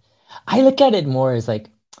 I look at it more as like,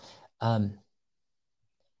 when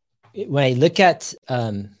I look at,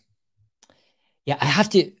 I have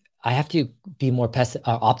to be more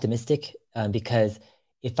optimistic, because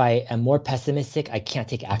if I am more pessimistic, I can't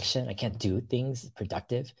take action. I can't do things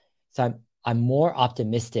productive. So I'm more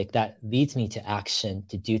optimistic. That leads me to action,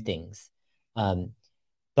 to do things.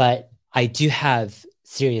 But I do have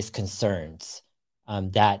serious concerns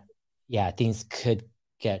that, things could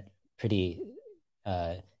get pretty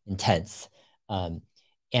intense.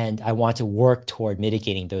 And I want to work toward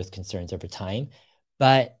mitigating those concerns over time.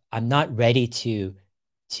 But I'm not ready to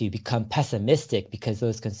become pessimistic, because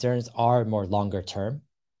those concerns are more longer term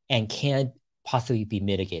and can possibly be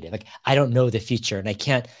mitigated. Like, I don't know the future, and I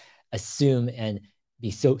can't assume and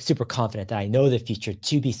be so super confident that I know the future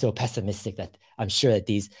to be so pessimistic that I'm sure that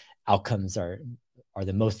these outcomes are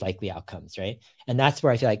the most likely outcomes, right? And that's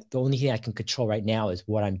where I feel like the only thing I can control right now is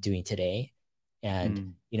what I'm doing today,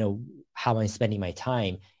 and how I'm spending my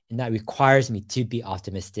time. And that requires me to be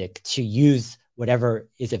optimistic, to use whatever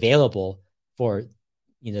is available for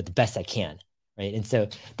the best I can. right? And so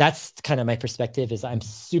that's kind of my perspective. Is I'm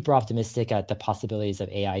super optimistic at the possibilities of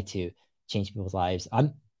AI to change people's lives.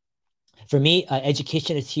 For me,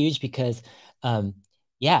 education is huge because,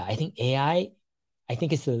 yeah, I think AI, I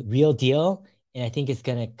think it's the real deal, and I think it's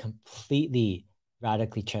going to completely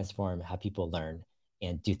radically transform how people learn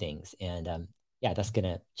and do things. And yeah, that's going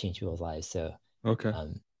to change people's lives. So Okay.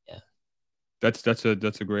 yeah. That's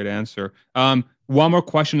a great answer. One more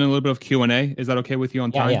question and a little bit of Q&A. Is that okay with you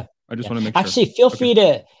on Yeah, time? yeah. I just Yeah. want to make sure. Actually,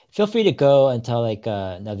 Okay. feel free to go until like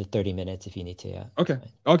another 30 minutes if you need to. Yeah. Okay.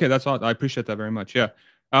 Okay, that's all. I appreciate that very much. Yeah.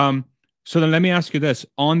 Um, so then let me ask you this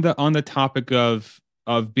on the topic of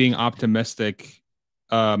being optimistic.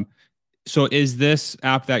 Um, so is this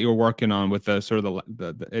app that you're working on with the sort of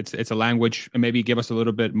it's a language, and maybe give us a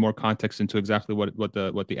little bit more context into exactly what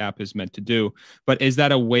the app is meant to do. But is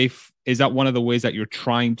that is that one of the ways that you're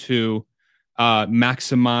trying to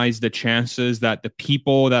maximize the chances that the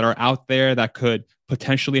people that are out there that could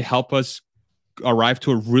potentially help us arrive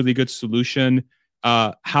to a really good solution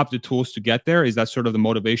have the tools to get there? Is that sort of the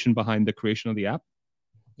motivation behind the creation of the app?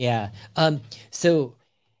 Yeah. So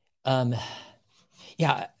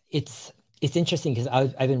yeah, it's interesting because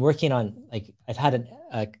I've been working on, like, I've had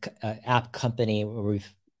a app company where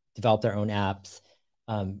we've developed our own apps.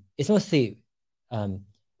 It's mostly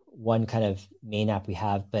one kind of main app we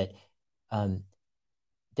have, but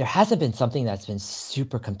there hasn't been something that's been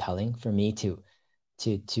super compelling for me to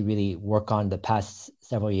really work on the past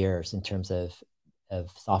several years in terms of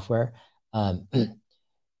software. And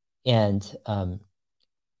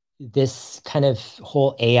this kind of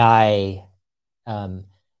whole AI,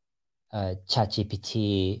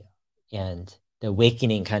 ChatGPT, and the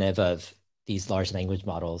awakening kind of these large language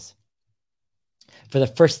models. For the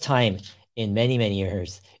first time in many, many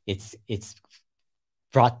years, it's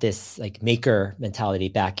brought this like maker mentality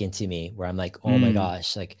back into me, where I'm like, oh my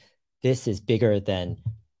gosh, like this is bigger than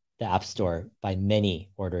the App Store by many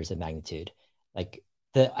orders of magnitude. Like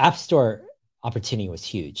the App Store opportunity was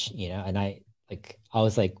huge, you know, and I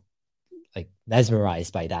was like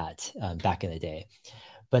mesmerized by that back in the day.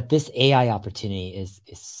 But this AI opportunity is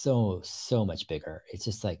so much bigger. It's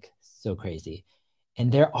just like so crazy. And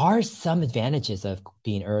there are some advantages of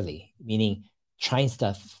being early, meaning trying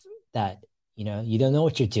stuff that, you know, you don't know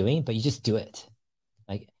what you're doing, but you just do it.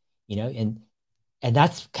 Like, you know, and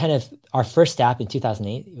that's kind of our first app in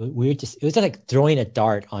 2008. It was like throwing a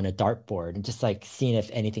dart on a dartboard and just like seeing if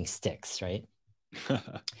anything sticks, right?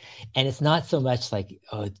 And it's not so much like,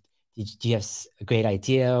 oh, do you have a great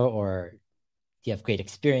idea or do you have great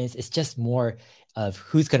experience? It's just more of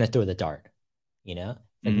who's going to throw the dart, you know?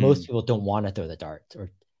 Like most people don't want to throw the dart,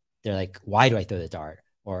 or they're like, why do I throw the dart?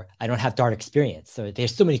 Or I don't have dart experience. So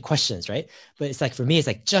there's so many questions, right? But it's like, for me, it's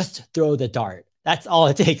like, just throw the dart. That's all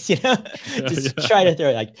it takes, you know? Just try to throw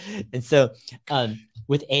it. Like, and so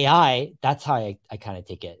with AI, that's how I kind of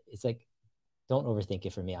take it. It's like, don't overthink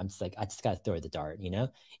it for me. I'm just like, I just got to throw the dart, you know?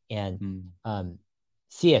 And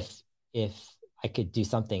see if I could do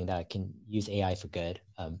something that can use AI for good.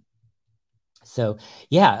 So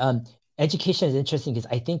yeah, education is interesting because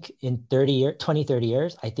I think in 20, 30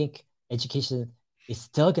 years, I think education is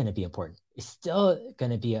still going to be important. It's still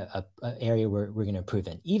going to be a area where we're going to improve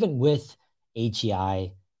in, even with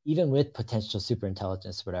AGI, even with potential super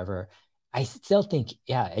intelligence, whatever. I still think,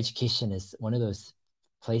 yeah, education is one of those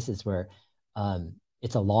places where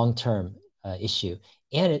it's a long-term issue,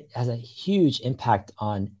 and it has a huge impact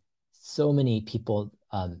on so many people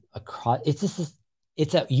across.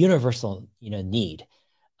 It's a universal, you know, need.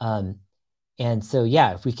 And so,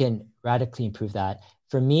 yeah, if we can radically improve that,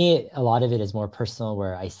 for me, a lot of it is more personal,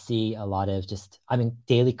 where I see a lot of I'm in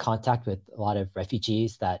daily contact with a lot of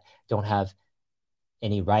refugees that don't have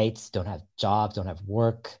any rights, don't have jobs, don't have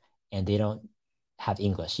work, and they don't have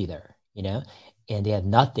English either, you know, and they have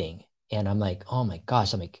nothing. And I'm like, oh my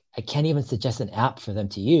gosh, I'm like, I can't even suggest an app for them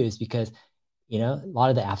to use because, you know, a lot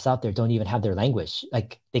of the apps out there don't even have their language.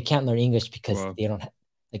 Like they can't learn English because they don't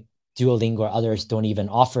like Duolingo or others don't even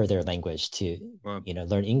offer their language to, you know,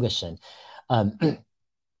 learn English.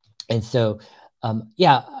 And so,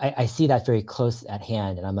 yeah, I see that very close at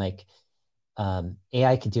hand. And I'm like,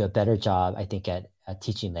 AI could do a better job, I think, at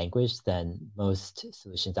teaching language than most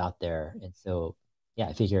solutions out there. And so, yeah,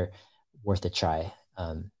 I figure worth a try.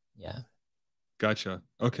 Yeah. Gotcha.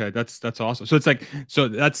 Okay, that's awesome. So it's like, so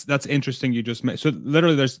that's interesting. You just so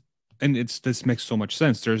literally this makes so much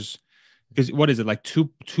sense. There's, because what is it, like 2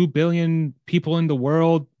 billion people in the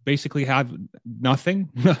world basically have nothing.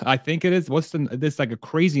 I think it is. This like a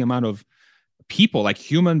crazy amount of people, like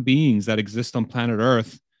human beings that exist on planet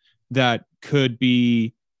Earth, that could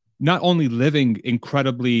be not only living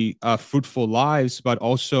incredibly fruitful lives, but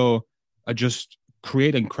also just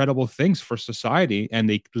create incredible things for society, and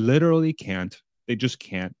they literally can't. They just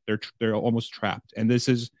can't. They're almost trapped, and this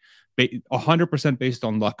is 100% based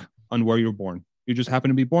on luck, on where you're born. You just happen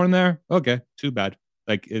to be born there. Okay, too bad.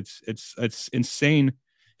 Like it's insane.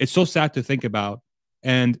 It's so sad to think about,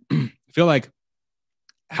 and I feel like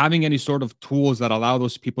having any sort of tools that allow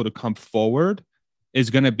those people to come forward is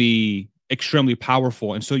going to be extremely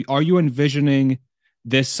powerful. And so, are you envisioning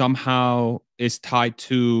this somehow is tied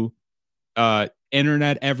to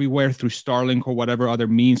internet everywhere through Starlink or whatever other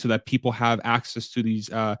means, so that people have access to these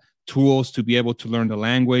tools to be able to learn the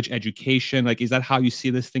language, education? Like, is that how you see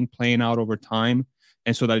this thing playing out over time?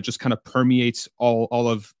 And so that it just kind of permeates all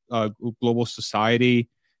of global society,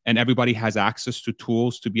 and everybody has access to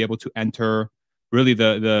tools to be able to enter really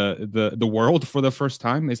the world for the first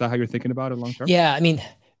time? Is that how you're thinking about it long term? Yeah, I mean,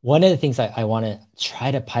 one of the things I want to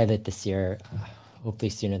try to pilot this year, hopefully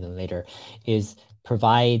sooner than later, is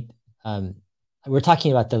provide. We're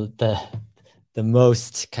talking about the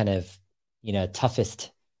most kind of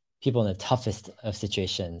toughest people in the toughest of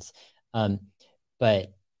situations,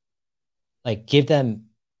 but like give them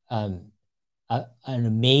an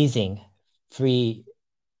amazing free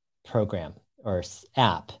program or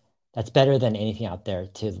app that's better than anything out there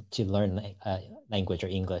to learn language or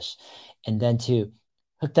English, and then to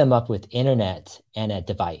hook them up with internet and a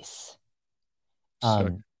device,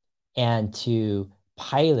 and to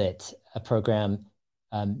pilot a program,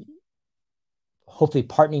 hopefully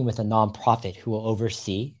partnering with a nonprofit who will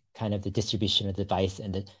oversee kind of the distribution of the device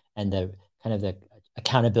and the kind of the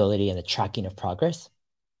accountability and the tracking of progress.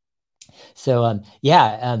 So I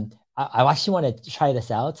actually want to try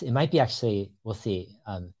this out. It might be actually, we'll see,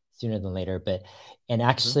 sooner than later, and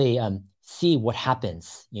actually see what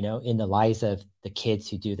happens, in the lives of the kids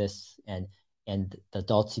who do this and the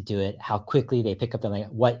adults who do it, how quickly they pick up the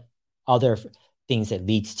language, what other things it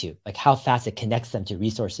leads to, like how fast it connects them to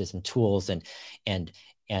resources and tools and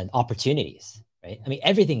opportunities, right? I mean,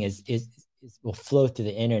 everything will flow through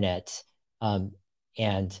the internet,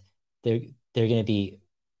 and they're going to be,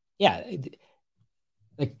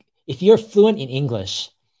 like if you're fluent in English,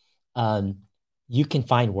 you can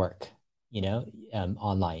find work,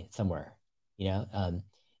 online somewhere,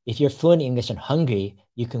 if you're fluent in English and hungry,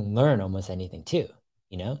 you can learn almost anything too,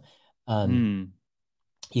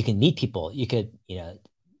 you can meet people, you could,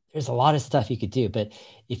 there's a lot of stuff you could do, but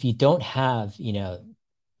if you don't have,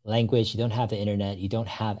 language, you don't have the internet, you don't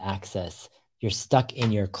have access, you're stuck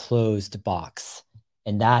in your closed box.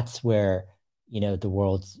 And that's where, the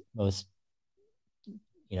world's most,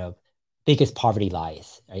 biggest poverty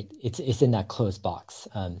lies, right? It's in that closed box.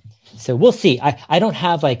 So we'll see. I don't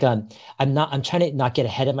have like, I'm trying to not get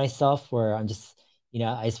ahead of myself where I'm just,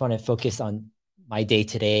 I just want to focus on my day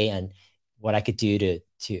to day and what I could do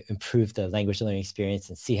to improve the language learning experience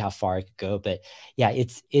and see how far I could go. But yeah,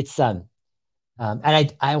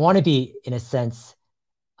 and I want to be, in a sense,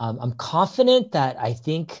 I'm confident that I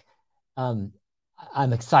think, I'm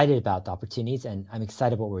excited about the opportunities and I'm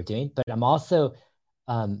excited about what we're doing, but I'm also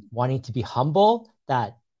wanting to be humble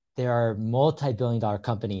that there are multi-billion-dollar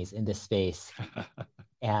companies in this space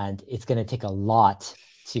and it's going to take a lot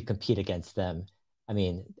to compete against them. I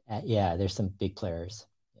mean, there's some big players.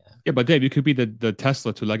 Yeah, but Dave, you could be the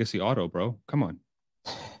Tesla to legacy auto, bro. Come on.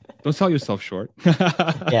 Don't sell yourself short.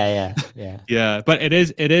 Yeah. But it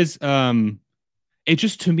is, it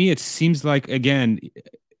just, to me, it seems like, again,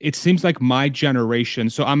 it seems like my generation.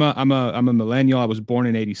 So I'm a millennial. I was born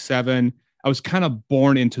in 87. I was kind of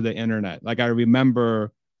born into the internet. Like, I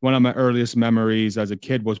remember one of my earliest memories as a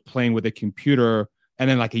kid was playing with a computer, and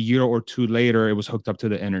then like a year or two later, it was hooked up to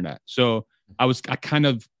the internet. So I kind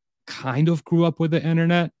of grew up with the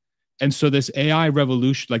internet. And so this AI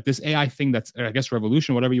revolution, like this AI thing that's, I guess,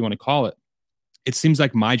 revolution, whatever you want to call it, it seems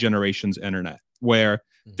like my generation's internet, where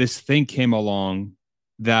this thing came along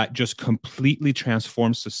that just completely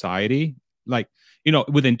transformed society. Like,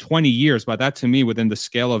 within 20 years, but that to me, within the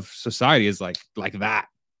scale of society, is like that.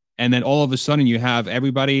 And then all of a sudden you have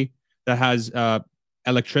everybody that has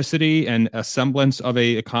electricity and a semblance of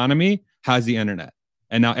a economy has the internet.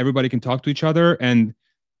 And now everybody can talk to each other, and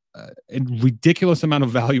a ridiculous amount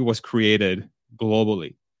of value was created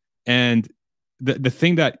globally. And the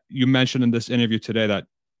thing that you mentioned in this interview today that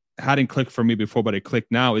hadn't clicked for me before, but it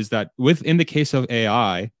clicked now, is that in the case of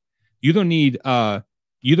AI, you don't need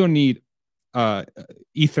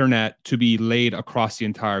Ethernet to be laid across the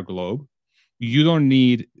entire globe. You don't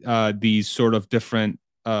need these sort of different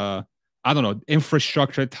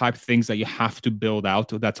infrastructure type things that you have to build out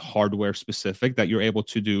that's hardware specific, that you're able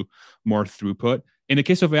to do more throughput. In the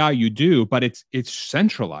case of AI, you do, but it's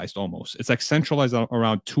centralized almost. It's like centralized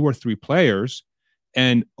around 2 or 3 players,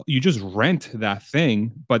 and you just rent that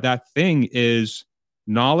thing, but that thing is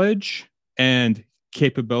knowledge and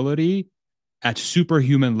capability at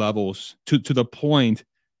superhuman levels to the point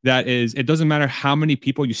that is, it doesn't matter how many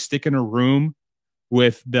people you stick in a room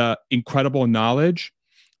with the incredible knowledge,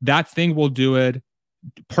 that thing will do it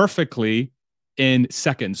perfectly in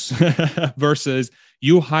seconds versus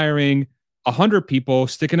you hiring 100 people,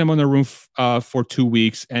 sticking them in the room for 2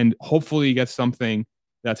 weeks, and hopefully you get something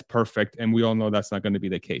that's perfect. And we all know that's not going to be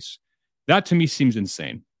the case. That to me seems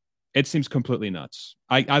insane. It seems completely nuts.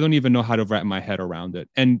 I don't even know how to wrap my head around it.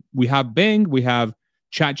 And we have Bing, we have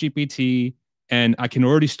ChatGPT, and I can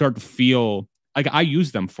already start to feel like I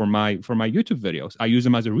use them for my YouTube videos. I use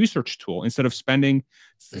them as a research tool. Instead of spending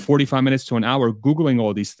 45 minutes to an hour Googling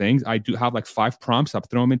all these things, I do have like 5 prompts. I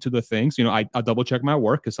throw them into the things. You know, I double check my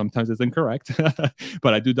work because sometimes it's incorrect,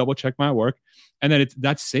 but I do double check my work. And then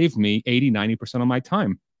that saved me 80-90% of my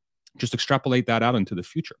time. Just extrapolate that out into the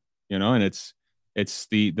future, you know, and it's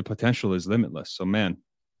the potential is limitless. So man,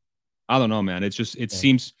 I don't know, man. It's just, it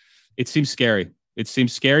seems scary. It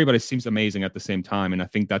seems scary, but it seems amazing at the same time. And I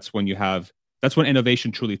think that's when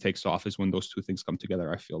innovation truly takes off, is when those two things come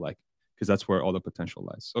together, I feel like, because that's where all the potential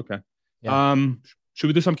lies. Okay. Yeah. Should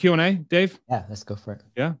we do some Q&A, Dave? Yeah, let's go for it.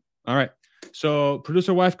 Yeah. All right. So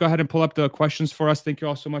producer wife, go ahead and pull up the questions for us. Thank you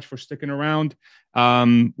all so much for sticking around.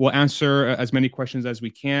 We'll answer as many questions as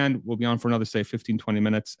we can. We'll be on for another, say, 15, 20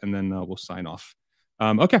 minutes, and then we'll sign off.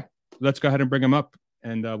 Okay. Let's go ahead and bring them up.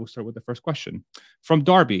 And we'll start with the first question from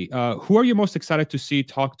Darby. Who are you most excited to see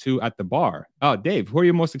talk to at the bar? Dave, who are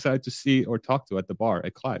you most excited to see or talk to at the bar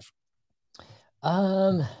at Clive?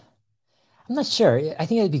 I'm not sure. I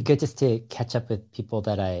think it'd be good just to catch up with people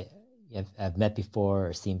that I've met before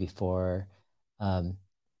or seen before.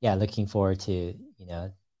 Yeah, looking forward to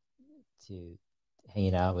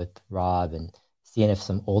hanging out with Rob and seeing if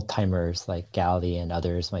some old timers like Gally and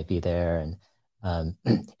others might be there. And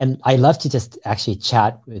I love to just actually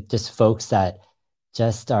chat with just folks that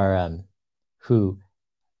just are who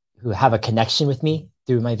have a connection with me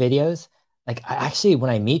through my videos. Like when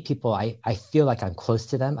I meet people, I feel like I'm close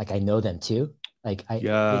to them, like I know them too. Like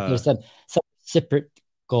there's some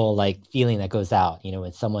reciprocal like feeling that goes out, you know,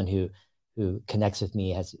 when someone who connects with me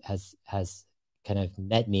has kind of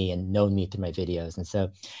met me and known me through my videos. And so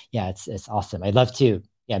yeah, it's awesome. I'd love to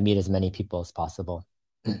meet as many people as possible.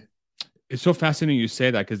 It's so fascinating you say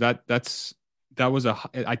that, because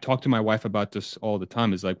I talk to my wife about this all the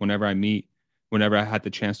time. Is like whenever I had the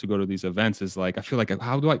chance to go to these events, is like I feel like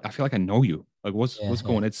I feel like I know you. Like what's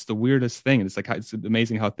going? It's the weirdest thing, and it's like it's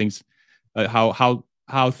amazing how things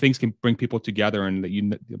how things can bring people together, and that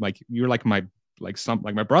you're like my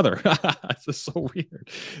brother. It's just so weird.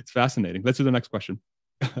 It's fascinating. Let's do the next question.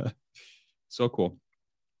 So cool.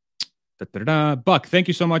 Buck, thank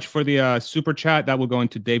you so much for the super chat. That will go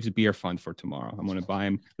into Dave's beer fund for tomorrow. I'm going to buy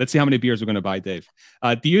him. Let's see how many beers we're going to buy Dave.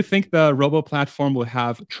 Do you think the Robo platform will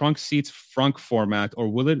have trunk seats frunk format, or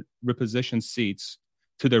will it reposition seats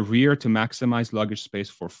to the rear to maximize luggage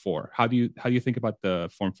space for 4? How do you think about the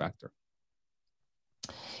form factor?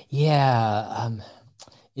 Yeah,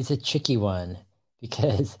 it's a tricky one,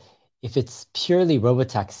 because if it's purely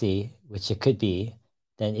Robotaxi, which it could be,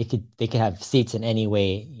 then they could have seats in any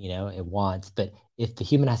way, you know, it wants. But if the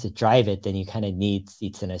human has to drive it, then you kind of need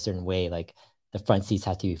seats in a certain way, like the front seats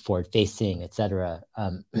have to be forward facing, etc.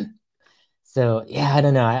 So yeah, I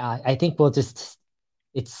don't know. I think it's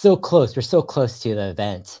so close. We're so close to the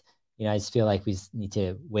event. You know, I just feel like we just need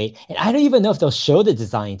to wait. And I don't even know if they'll show the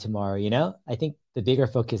design tomorrow, you know? I think the bigger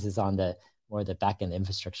focus is on the back end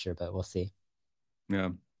infrastructure, but we'll see. Yeah.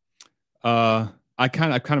 I'm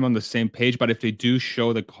kind of on the same page, but if they do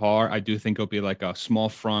show the car, I do think it'll be like a small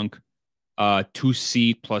frunk,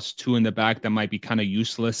 2-seat plus 2 in the back. That might be kind of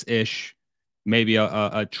useless-ish. Maybe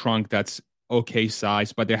a trunk that's okay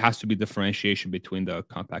size, but there has to be differentiation between the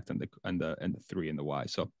compact and the 3 and the Y.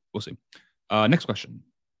 So we'll see. Next question.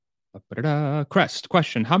 Crest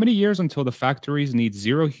question: how many years until the factories need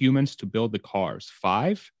 0 humans to build the cars?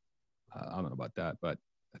 5? I don't know about that, but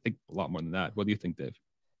I think a lot more than that. What do you think, Dave?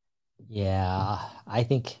 Yeah, I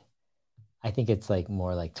think it's like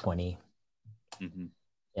more like 20. Mm-hmm.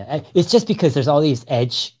 Yeah, it's just because there's all these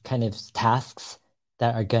edge kind of tasks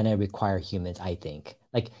that are going to require humans, I think.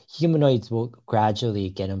 Like humanoids will gradually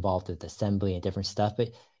get involved with assembly and different stuff, but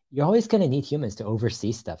you're always going to need humans to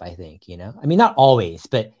oversee stuff, I think, you know? I mean, not always,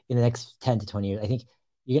 but in the next 10 to 20 years, I think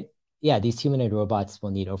these humanoid robots will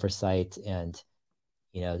need oversight, and,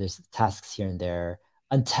 you know, there's tasks here and there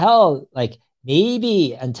until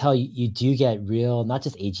you do get real, not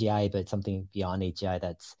just AGI, but something beyond AGI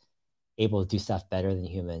that's able to do stuff better than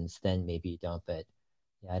humans, then maybe you don't. But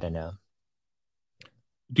yeah, I don't know.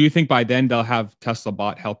 Do you think by then they'll have Tesla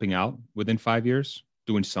Bot helping out within 5 years,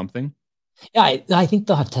 doing something? Yeah, I think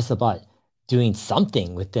they'll have Tesla Bot doing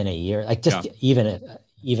something within a year, like just even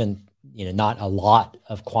not a lot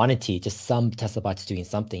of quantity, just some Tesla bots doing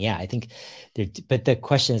something. Yeah, I think but the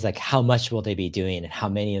question is like, how much will they be doing, and how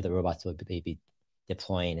many of the robots will they be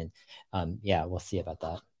deploying? And yeah, we'll see about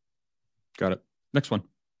that. Got it. Next one.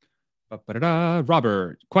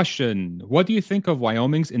 Robert, question. What do you think of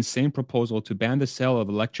Wyoming's insane proposal to ban the sale of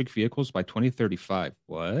electric vehicles by 2035?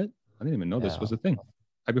 What? I didn't even know this was a thing.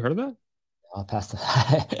 Have you heard of that? I'll pass.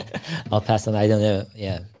 I'll pass on. I don't know.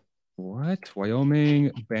 Yeah. What?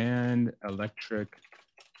 Wyoming banned electric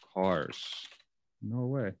cars? No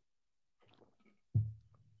way.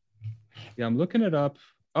 Yeah, I'm looking it up.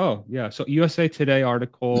 Oh, yeah. So USA Today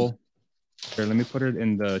article. Here, let me put it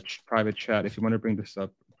in the private chat. If you want to bring this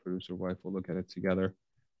up, producer wife, we'll look at it together.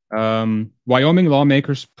 Wyoming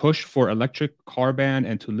lawmakers push for electric car ban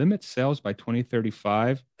and to limit sales by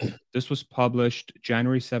 2035. This was published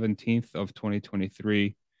January 17th of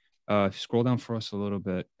 2023. Scroll down for us a little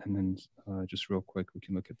bit, and then just real quick, we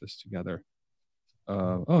can look at this together.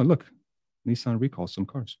 Oh, look, Nissan recalls some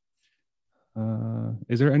cars.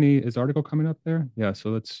 Is the article coming up there? Yeah, so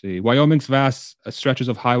let's see. Wyoming's vast stretches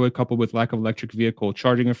of highway coupled with lack of electric vehicle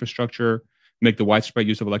charging infrastructure make the widespread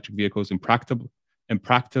use of electric vehicles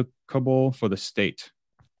impracticable for the state.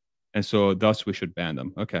 And so thus we should ban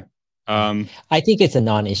them. Okay. I think it's a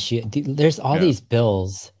non-issue. There's all these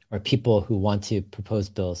bills or people who want to propose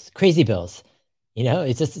bills, crazy bills.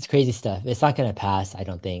 It's crazy stuff. It's not going to pass, I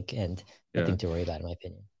don't think, and nothing to worry about, in my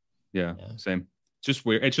opinion. Yeah, same. Just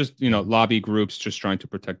weird. It's just, lobby groups just trying to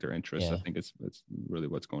protect their interests. Yeah. I think it's really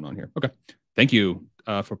what's going on here. Okay. Thank you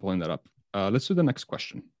for pulling that up. Let's do the next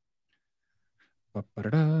question.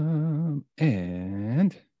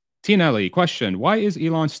 And T-Nelly, question. Why is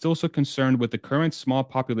Elon still so concerned with the current small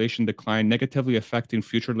population decline negatively affecting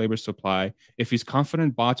future labor supply if he's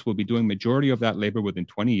confident bots will be doing majority of that labor within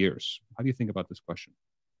 20 years? How do you think about this question?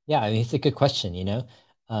 Yeah, I mean, it's a good question,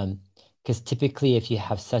 because typically if you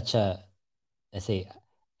have such a, let's say,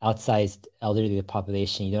 outsized elderly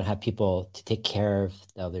population, you don't have people to take care of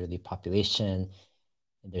the elderly population,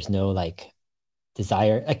 and there's no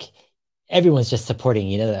desire, everyone's just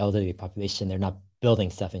supporting, the elderly population. They're not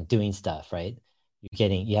building stuff and doing stuff, right?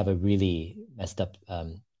 You have a really messed up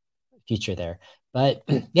future there. But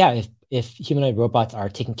yeah, if humanoid robots are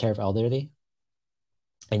taking care of elderly,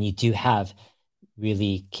 and you do have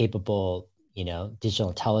really capable, digital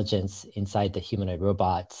intelligence inside the humanoid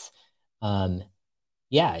robots,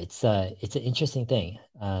 yeah, it's an interesting thing.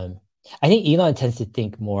 I think Elon tends to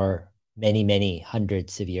think more many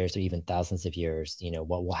hundreds of years or even thousands of years,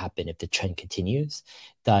 what will happen if the trend continues.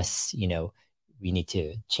 Thus, we need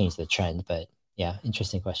to change the trend. But yeah,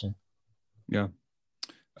 interesting question. Yeah.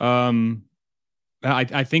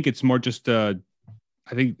 I think it's more just I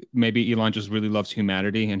think maybe Elon just really loves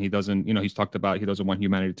humanity, and he doesn't, he's talked about he doesn't want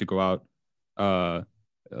humanity to go out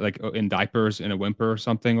like in diapers in a whimper or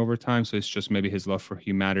something over time. So it's just maybe his love for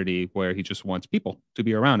humanity, where he just wants people to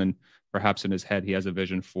be around, and perhaps in his head he has a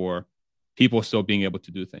vision for people still being able to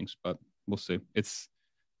do things. But we'll see. It's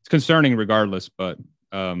concerning regardless, but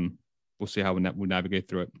we'll see how we navigate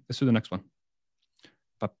through it. Let's do the next one.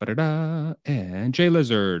 And Jay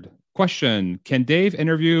Lizard, question: can Dave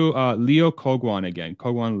interview Leo Kogwan again?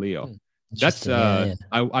 Kogwan Leo. That's yeah.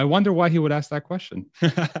 I wonder why he would ask that question.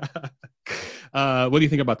 What do you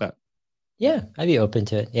think about that? Yeah, I'd be open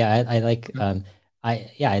to it. Yeah, I like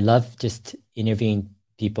I love just interviewing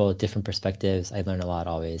people, different perspectives. I learn a lot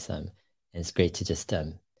always. And it's great to just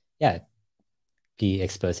be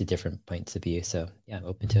exposed to different points of view. So yeah, I'm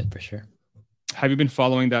open to it for sure. Have you been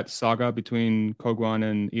following that saga between Kogwan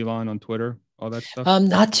and Elon on Twitter? All that stuff?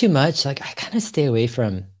 Not too much. I kind of stay away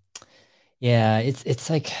from. Yeah, it's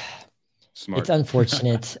like smart. It's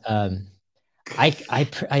unfortunate. I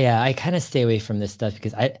kind of stay away from this stuff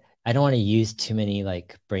because I don't want to use too many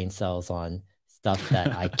brain cells on stuff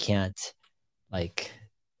that I can't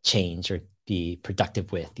change or be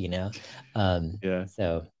productive with, Yeah.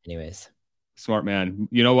 So anyways. Smart man.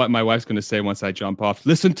 You know what my wife's going to say once I jump off?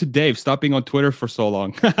 Listen to Dave. Stop being on Twitter for so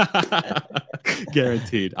long.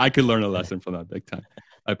 Guaranteed. I could learn a lesson from that big time.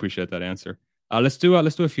 I appreciate that answer. Let's do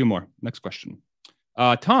a few more. Next question.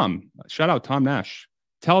 Tom, shout out Tom Nash.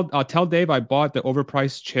 Tell Dave I bought the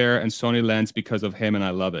overpriced chair and Sony lens because of him, and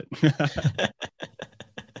I love it.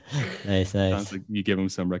 Nice. Sounds like you give him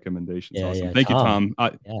some recommendations. Yeah, awesome. yeah. Thank you, Tom.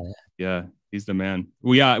 Yeah, he's the man.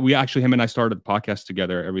 We actually, him and I started the podcast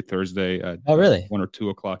together every Thursday at really? 1 or 2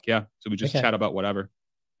 o'clock. Yeah, so we just chat about whatever.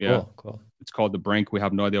 Yeah. Cool. It's called The Brink. We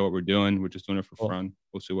have no idea what we're doing. We're just doing it for fun.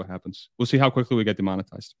 We'll see what happens. We'll see how quickly we get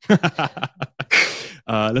demonetized.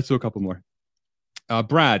 Let's do a couple more.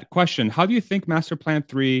 Brad, question. How do you think Master Plan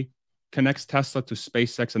 3 connects Tesla to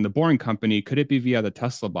SpaceX and the Boring Company? Could it be via the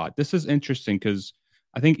Tesla bot? This is interesting because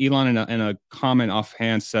I think Elon in a comment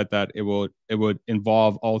offhand said that it would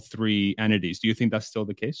involve all three entities. Do you think that's still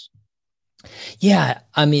the case? Yeah,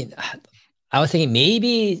 I mean, I was thinking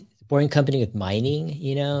maybe Boring Company with mining,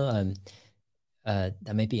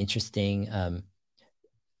 that might be interesting.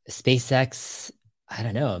 SpaceX, I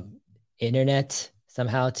don't know, internet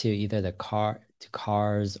somehow to either the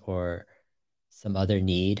cars or some other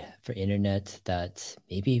need for internet that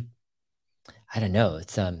maybe, I don't know.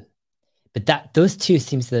 It's but those two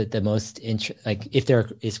seems the most like if there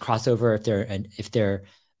is crossover, if they're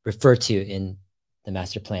referred to in the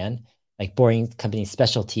master plan, like Boring Company's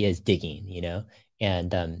specialty is digging,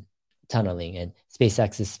 and tunneling, and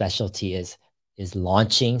SpaceX's specialty is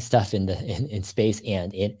launching stuff in space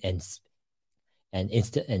and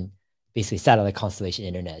basically satellite constellation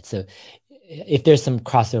internet. So if there's some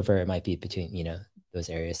crossover, it might be between those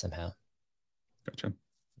areas somehow. Gotcha.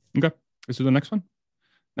 Okay, let's do the next one.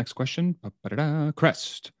 Next question.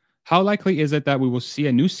 Crest. How likely is it that we will see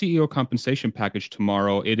a new CEO compensation package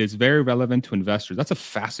tomorrow? It is very relevant to investors. That's a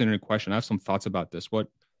fascinating question. I have some thoughts about this. What?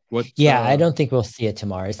 Yeah, I don't think we'll see it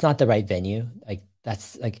tomorrow. It's not the right venue. Like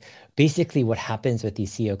that's like basically what happens with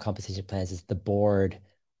these CEO compensation plans is the board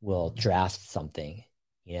will draft something,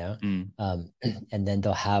 and then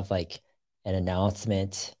they'll have like an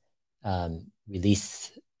announcement,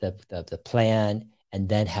 release the plan, and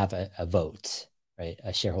then have a vote. Right,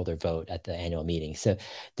 a shareholder vote at the annual meeting. So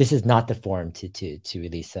this is not the forum to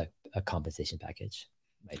release a compensation package,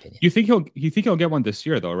 in my opinion. You think he'll get one this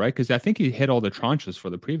year though, right? Because I think he hit all the tranches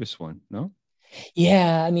for the previous one. No.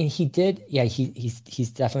 Yeah, I mean he did. Yeah,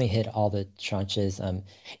 he's definitely hit all the tranches.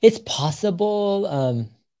 It's possible.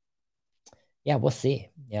 Yeah, we'll see.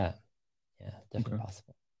 Yeah, definitely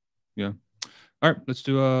possible. Yeah. All right, let's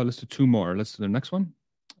do two more. Let's do the next one.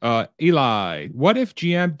 Eli, what if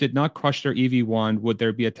GM did not crush their EV1? Would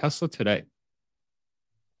there be a Tesla today?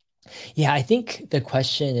 Yeah, I think the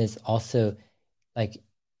question is also like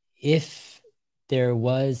if there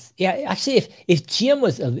was, actually, if GM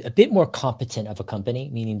was a bit more competent of a company,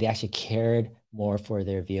 meaning they actually cared more for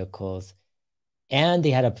their vehicles and they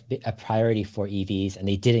had a priority for EVs and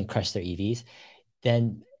they didn't crush their EVs,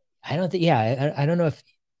 then I don't think, I don't know if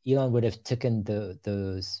Elon would have taken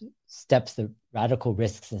those steps, the radical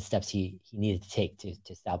risks and steps he needed to take to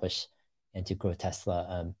establish and to grow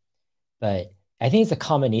Tesla. But I think it's a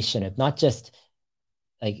combination of not just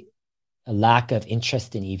like a lack of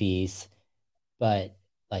interest in EVs, but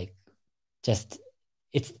like it's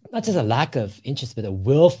not just a lack of interest, but a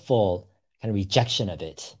willful kind of rejection of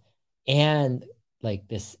it. And like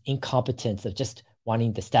this incompetence of just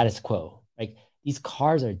wanting the status quo. Like these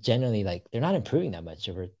cars are generally like, they're not improving that much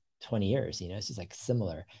over 20 years, it's just like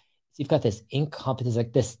similar. So you've got this incompetence,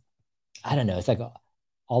 like this, I don't know, it's like an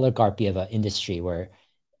oligarchy of an industry where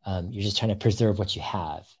you're just trying to preserve what you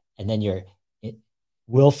have. And then you're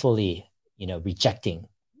willfully, rejecting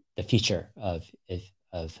the future of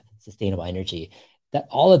sustainable energy. That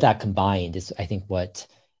all of that combined is, I think, what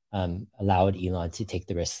allowed Elon to take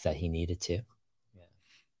the risks that he needed to.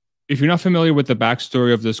 If you're not familiar with the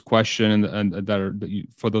backstory of this question,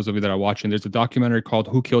 for those of you that are watching, there's a documentary called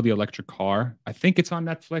 "Who Killed the Electric Car." I think it's on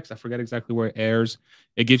Netflix. I forget exactly where it airs.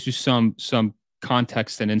 It gives you some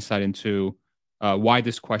context and insight into why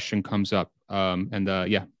this question comes up. I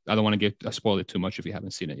don't want to spoil it too much if you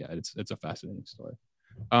haven't seen it yet. It's a fascinating story.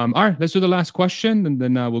 All right, let's do the last question, and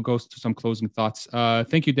then we'll go to some closing thoughts.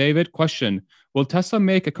 Thank you, David. Question: will Tesla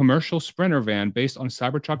make a commercial Sprinter van based on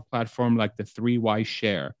Cybertruck platform like the 3Y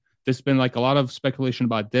Share? There's been like a lot of speculation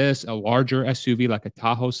about this, a larger SUV like a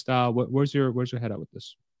Tahoe style. Where's your head at with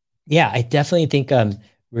this? Yeah, I definitely think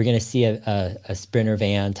we're going to see a Sprinter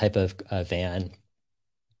van type of van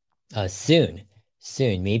soon,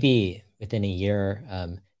 maybe within a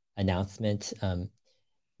year announcement.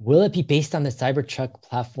 Will it be based on the Cybertruck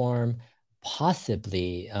platform?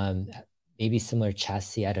 Possibly, maybe similar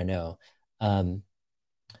chassis. I don't know,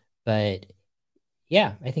 but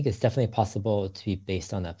yeah, I think it's definitely possible to be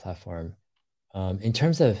based on that platform. In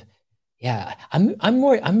terms of,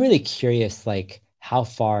 I'm really curious, like how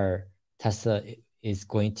far Tesla is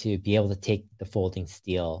going to be able to take the folding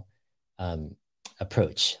steel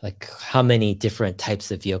approach. Like how many different types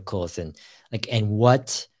of vehicles and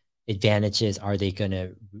what advantages are they going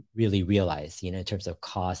to really realize? In terms of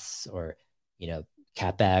costs or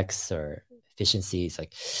CapEx or efficiencies.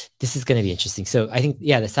 Like, this is going to be interesting. So I think,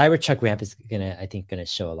 yeah, the Cybertruck ramp is I think going to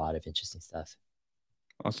show a lot of interesting stuff.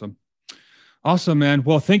 Awesome. Awesome, man.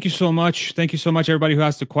 Well, thank you so much. Thank you so much, everybody who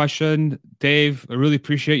asked a question. Dave, I really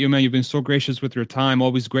appreciate you, man. You've been so gracious with your time.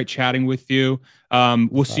 Always great chatting with you.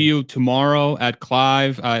 We'll see you tomorrow at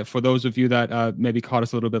Clive. For those of you that maybe caught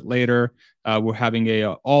us a little bit later, we're having a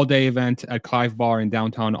all-day event at Clive Bar in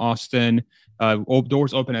downtown Austin.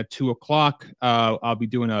 Doors open at 2:00. I'll be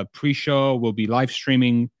doing a pre-show. We'll be live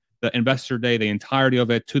streaming the Investor Day, the entirety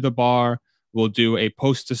of it, to the bar. We'll do a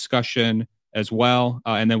post-discussion as well.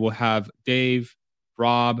 And then we'll have Dave,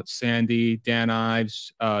 Rob, Sandy, Dan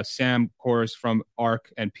Ives, Sam Kors from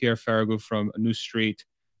ARC, and Pierre Farragut from New Street.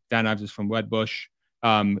 Dan Ives is from Wedbush.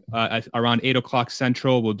 At around 8:00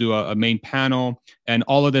 Central, we'll do a main panel. And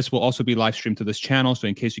all of this will also be live streamed to this channel. So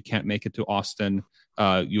in case you can't make it to Austin,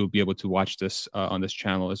 you'll be able to watch this on this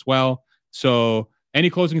channel as well. So any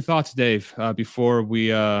closing thoughts, Dave, before we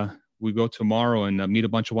go tomorrow and meet a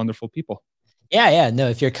bunch of wonderful people? Yeah. No,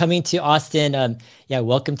 if you're coming to Austin,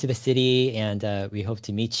 welcome to the city, and we hope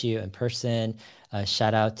to meet you in person.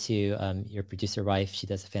 Shout out to your producer wife; she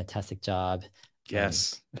does a fantastic job.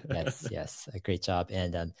 Yes, yes, a great job.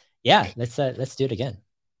 And let's do it again.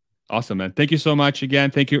 Awesome, man. Thank you so much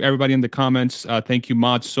again. Thank you, everybody in the comments. Thank you,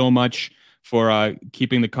 Mod, so much for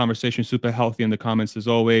keeping the conversation super healthy in the comments as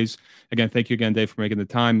always. Again, thank you again, Dave, for making the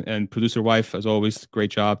time. And producer wife, as always, great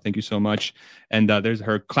job. Thank you so much. And there's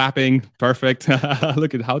her clapping. Perfect.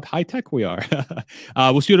 Look at how high tech we are.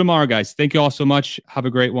 We'll see you tomorrow, guys. Thank you all so much. Have a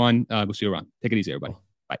great one. We'll see you around. Take it easy, everybody.